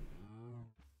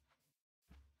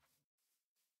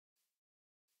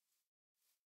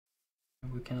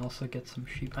 We can also get some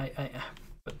sheep.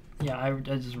 But yeah, I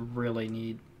just really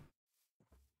need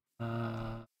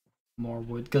more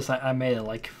wood, because I made it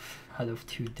like out of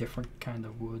 2 different kind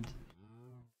of wood.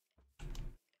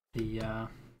 The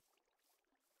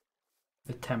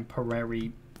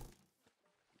temporary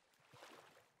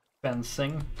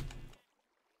fencing.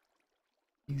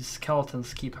 These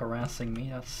skeletons keep harassing me.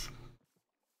 That's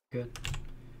good.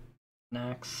 An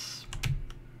axe.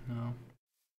 No.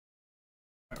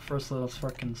 Alright, first let's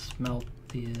fucking smelt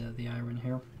the iron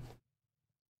here.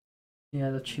 Yeah,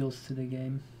 that shields to the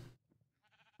game.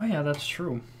 Oh yeah, that's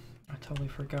true. I totally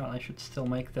forgot. I should still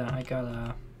make that. I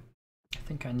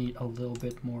think I need a little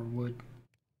bit more wood.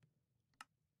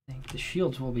 I think the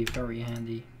shields will be very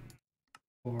handy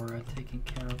for taking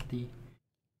care of the...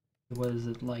 What is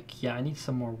it like? Yeah, I need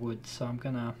some more wood, so I'm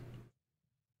gonna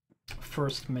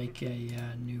first make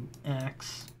a new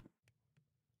axe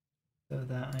so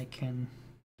that I can...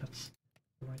 That's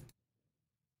the right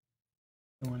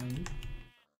one I need.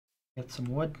 Get some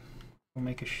wood. We'll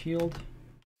make a shield.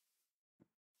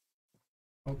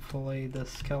 Hopefully the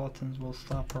skeletons will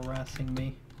stop harassing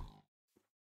me.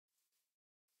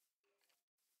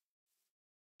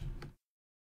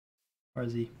 Where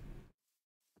is he?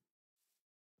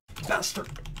 Bastard!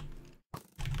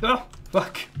 Oh!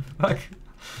 Fuck! Fuck!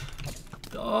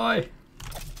 Die! Alright,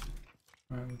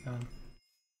 we got him.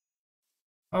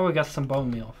 Oh, we got some bone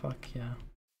meal. Fuck yeah.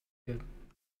 Good.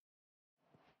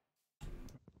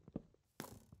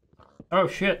 Oh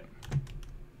shit!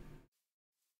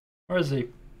 Where is he?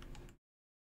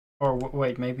 Or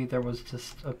wait, maybe there was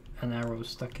just an arrow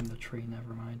stuck in the tree.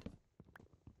 Never mind.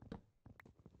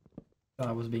 Thought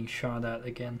I was being shot at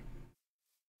again.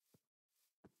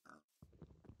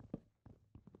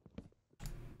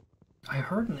 I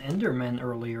heard an Enderman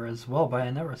earlier as well, but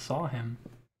I never saw him.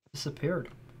 Disappeared.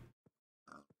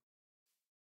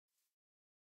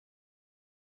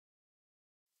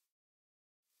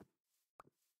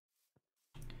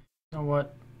 You know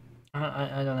what?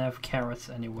 I don't have carrots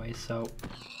anyway, so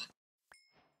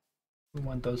we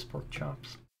want those pork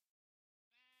chops.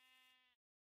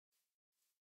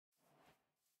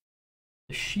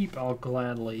 The sheep I'll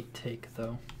gladly take,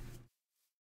 though.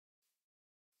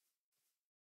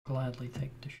 Gladly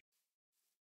take the sheep.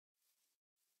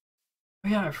 Oh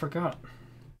yeah, I forgot.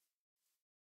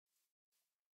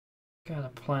 Gotta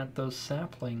plant those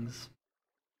saplings.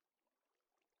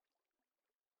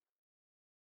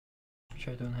 Which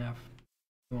I don't have.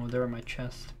 Oh, they're in my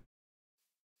chest.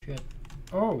 Shit.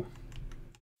 Oh!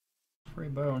 Free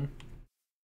bone.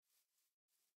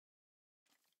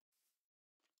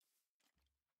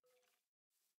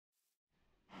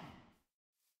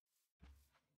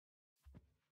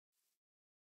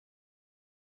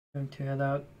 Going to head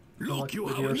out. Look, you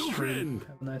have a new friend.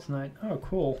 Have a nice night. Oh,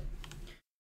 cool.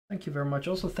 Thank you very much.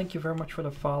 Also, thank you very much for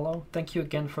the follow. Thank you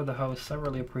again for the host. I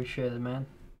really appreciate it, man.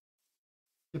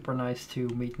 Super nice to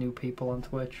meet new people on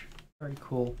Twitch. Very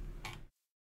cool.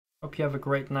 Hope you have a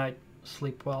great night.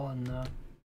 Sleep well, and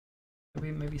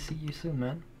maybe see you soon,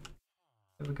 man.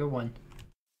 Have a good one.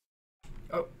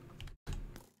 Oh,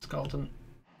 skeleton.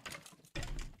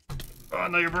 Oh,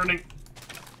 no, you're burning.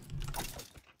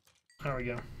 There we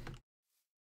go.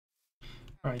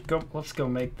 All right, go. Let's go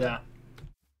make that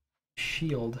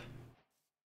shield.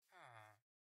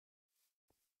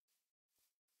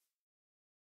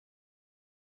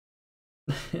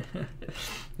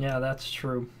 Yeah, that's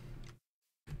true.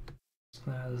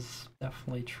 That is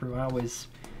definitely true. I always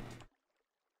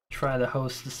try to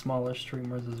host the smaller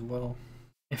streamers as well,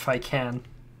 if I can.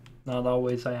 Not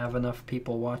always I have enough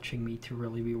people watching me to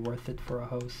really be worth it for a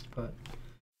host, but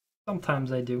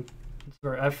sometimes I do. It's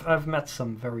I've met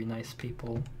some very nice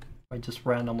people by just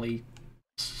randomly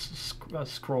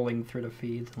scrolling through the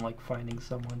feeds and like finding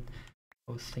someone,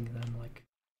 hosting them. Like,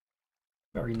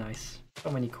 very nice.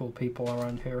 So many cool people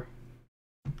around here.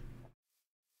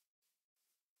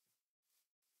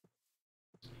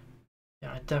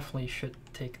 Yeah, I definitely should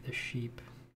take the sheep.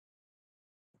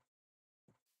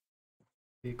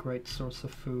 Be a great source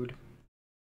of food.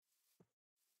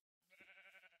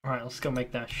 Alright, let's go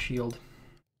make that shield.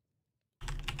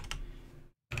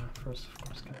 First, of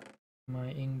course, get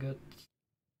my ingots.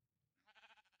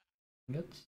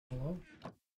 Ingots? Hello?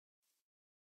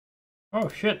 Oh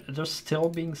shit, they're still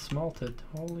being smelted.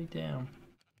 Holy damn.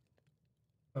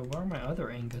 Oh, where are my other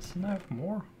ingots? Didn't I have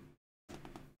more?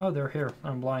 Oh, they're here.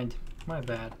 I'm blind. My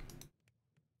bad.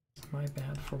 It's my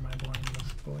bad for my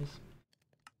blindness, boys.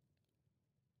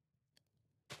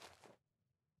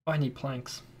 Oh, I need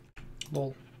planks.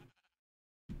 Lol.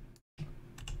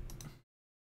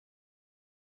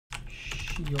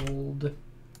 Shield.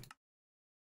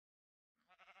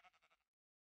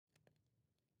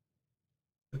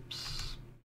 Oops.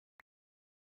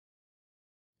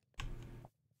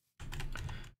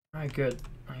 Alright, good.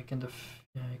 I can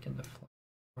I can deflect.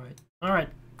 Right. Alright,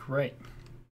 great.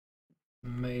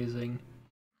 Amazing.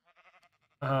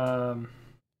 What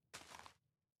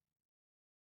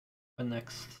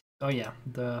next? Oh yeah,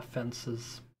 the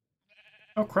fences.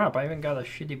 Oh crap, I even got a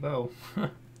shitty bow.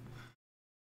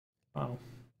 Wow.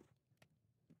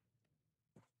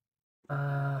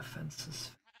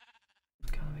 Fences.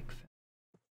 Gotta make fence.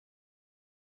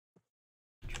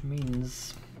 Which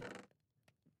means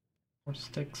more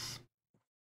sticks.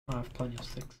 Oh, I have plenty of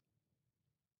sticks.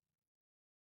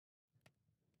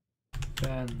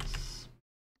 Fence.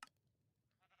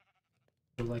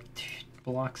 Like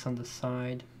blocks on the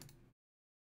side.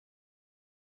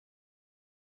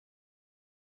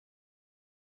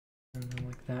 And then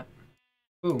like that.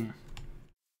 Boom.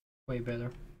 Way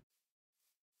better.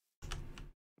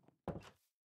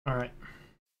 Alright.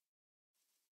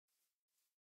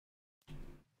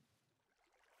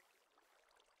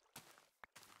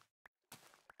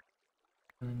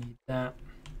 Gonna need that.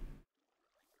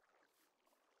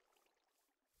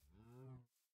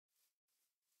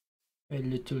 A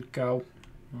little cow.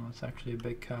 Oh, it's actually a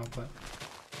big cow, but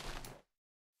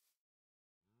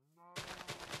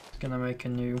it's gonna make a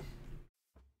new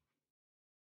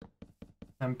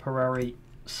temporary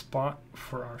spot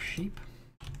for our sheep.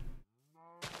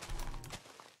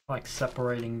 I like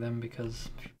separating them because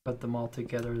if you put them all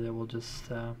together, they will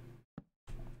just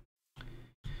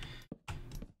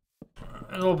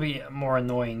it'll be more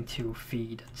annoying to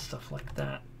feed and stuff like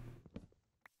that.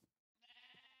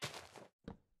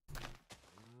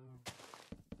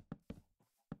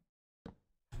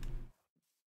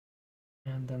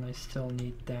 And then I still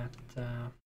need that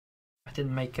I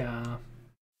didn't make a,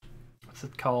 what's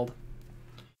it called?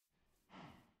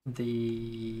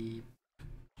 The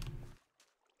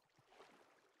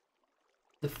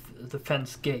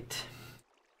fence gate.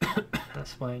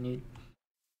 That's what I need.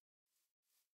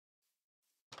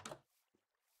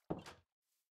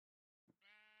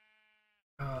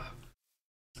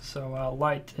 So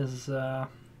light is oh,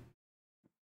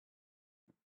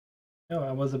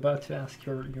 I was about to ask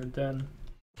you're done.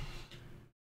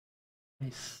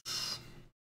 It's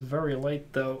very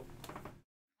late though.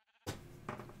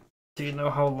 Do you know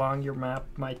how long your map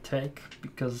might take?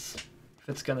 Because if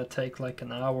it's gonna take like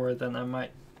an hour, then I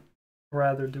might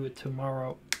rather do it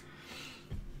tomorrow.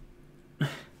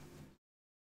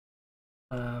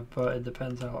 But it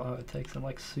depends how it takes. I'm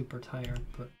like super tired,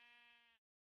 but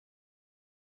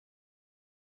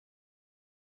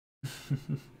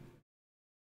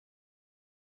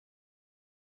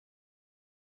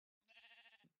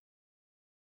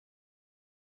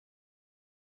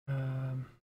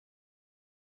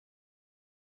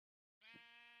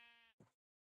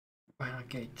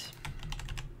gate.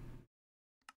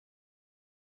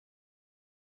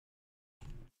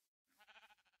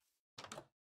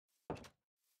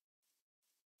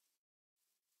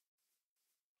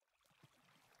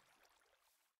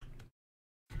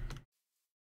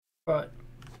 But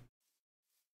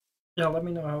yeah, let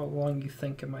me know how long you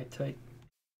think it might take.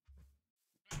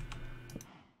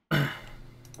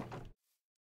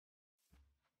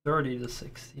 30 to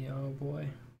 60, oh boy.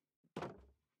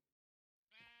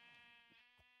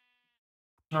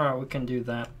 Alright, we can do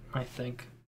that, I think.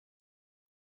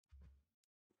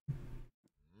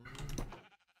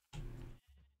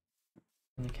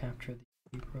 I'm gonna capture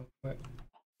the sheep real quick.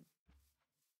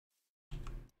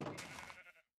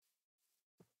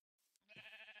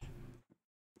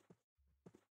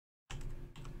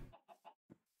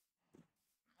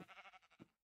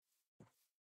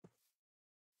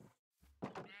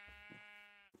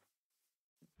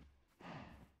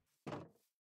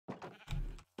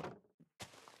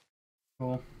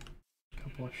 Cool.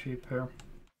 Couple of sheep here.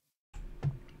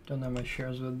 Don't have my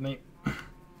shares with me.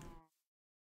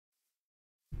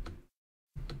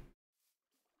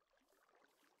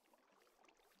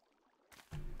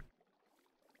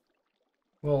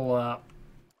 We'll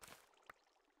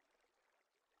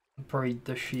breed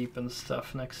the sheep and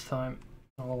stuff next time.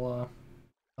 I'll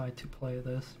try to play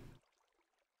this.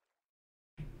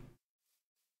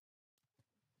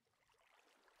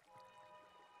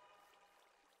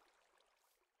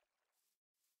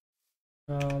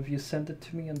 Have you sent it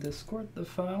to me on Discord, the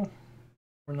file?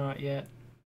 Or not yet?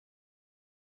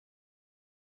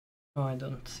 Oh, I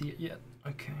don't see it yet.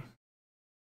 Okay.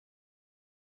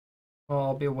 Well,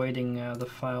 I'll be waiting the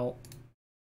file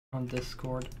on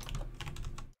Discord.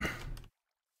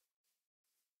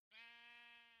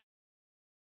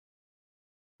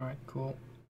 Alright, cool.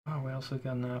 Oh, we also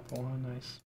got an apple. Oh,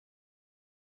 nice.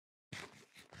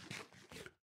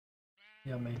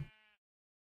 Yummy.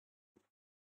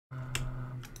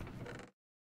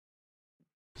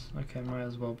 Okay, might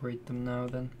as well breed them now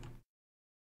then.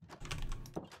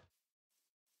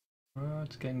 Oh,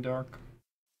 it's getting dark.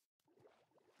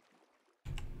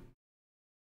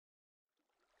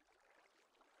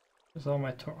 Here's all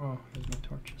my oh, here's my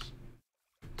torches.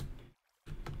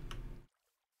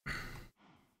 I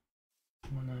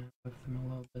wanna give them a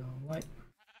little bit of light.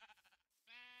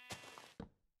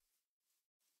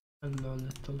 Hello,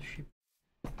 little sheep.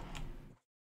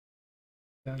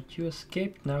 Don't you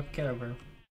escape? Now get over.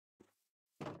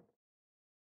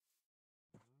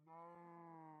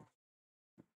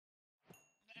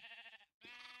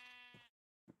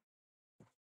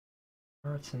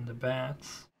 Birds and the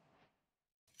bats.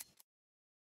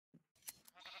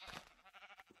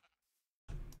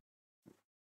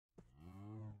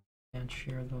 Can't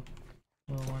share the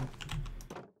little one.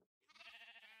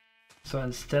 So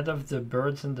instead of the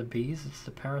birds and the bees, it's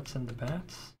the parrots and the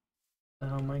bats? Is that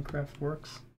how Minecraft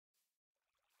works?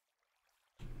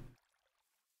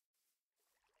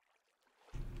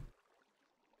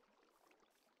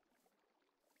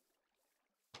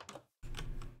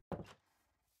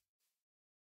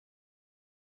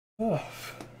 Oh.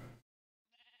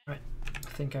 Right, I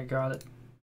think I got it.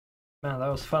 Man, that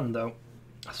was fun though.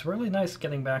 It's really nice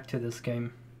getting back to this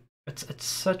game. It's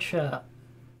such a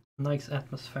nice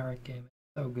atmospheric game.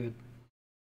 It's so good.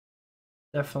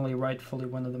 Definitely rightfully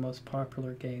one of the most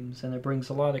popular games, and it brings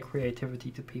a lot of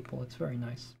creativity to people. It's very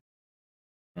nice.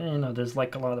 And you know, there's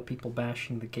like a lot of people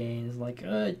bashing the game. It's like,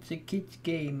 oh, it's a kid's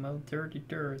game, oh dirty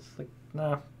dirt. It's like,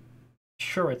 nah.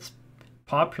 Sure, it's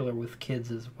popular with kids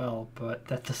as well, but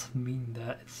that doesn't mean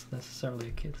that it's necessarily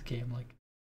a kid's game. Like,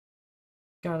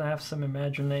 gotta have some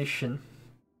imagination,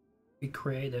 be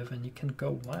creative, and you can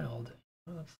go wild.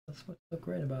 Well, that's what's so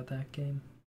great about that game.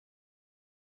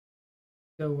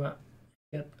 Go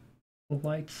get the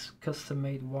lights custom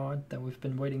made wad that we've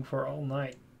been waiting for all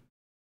night.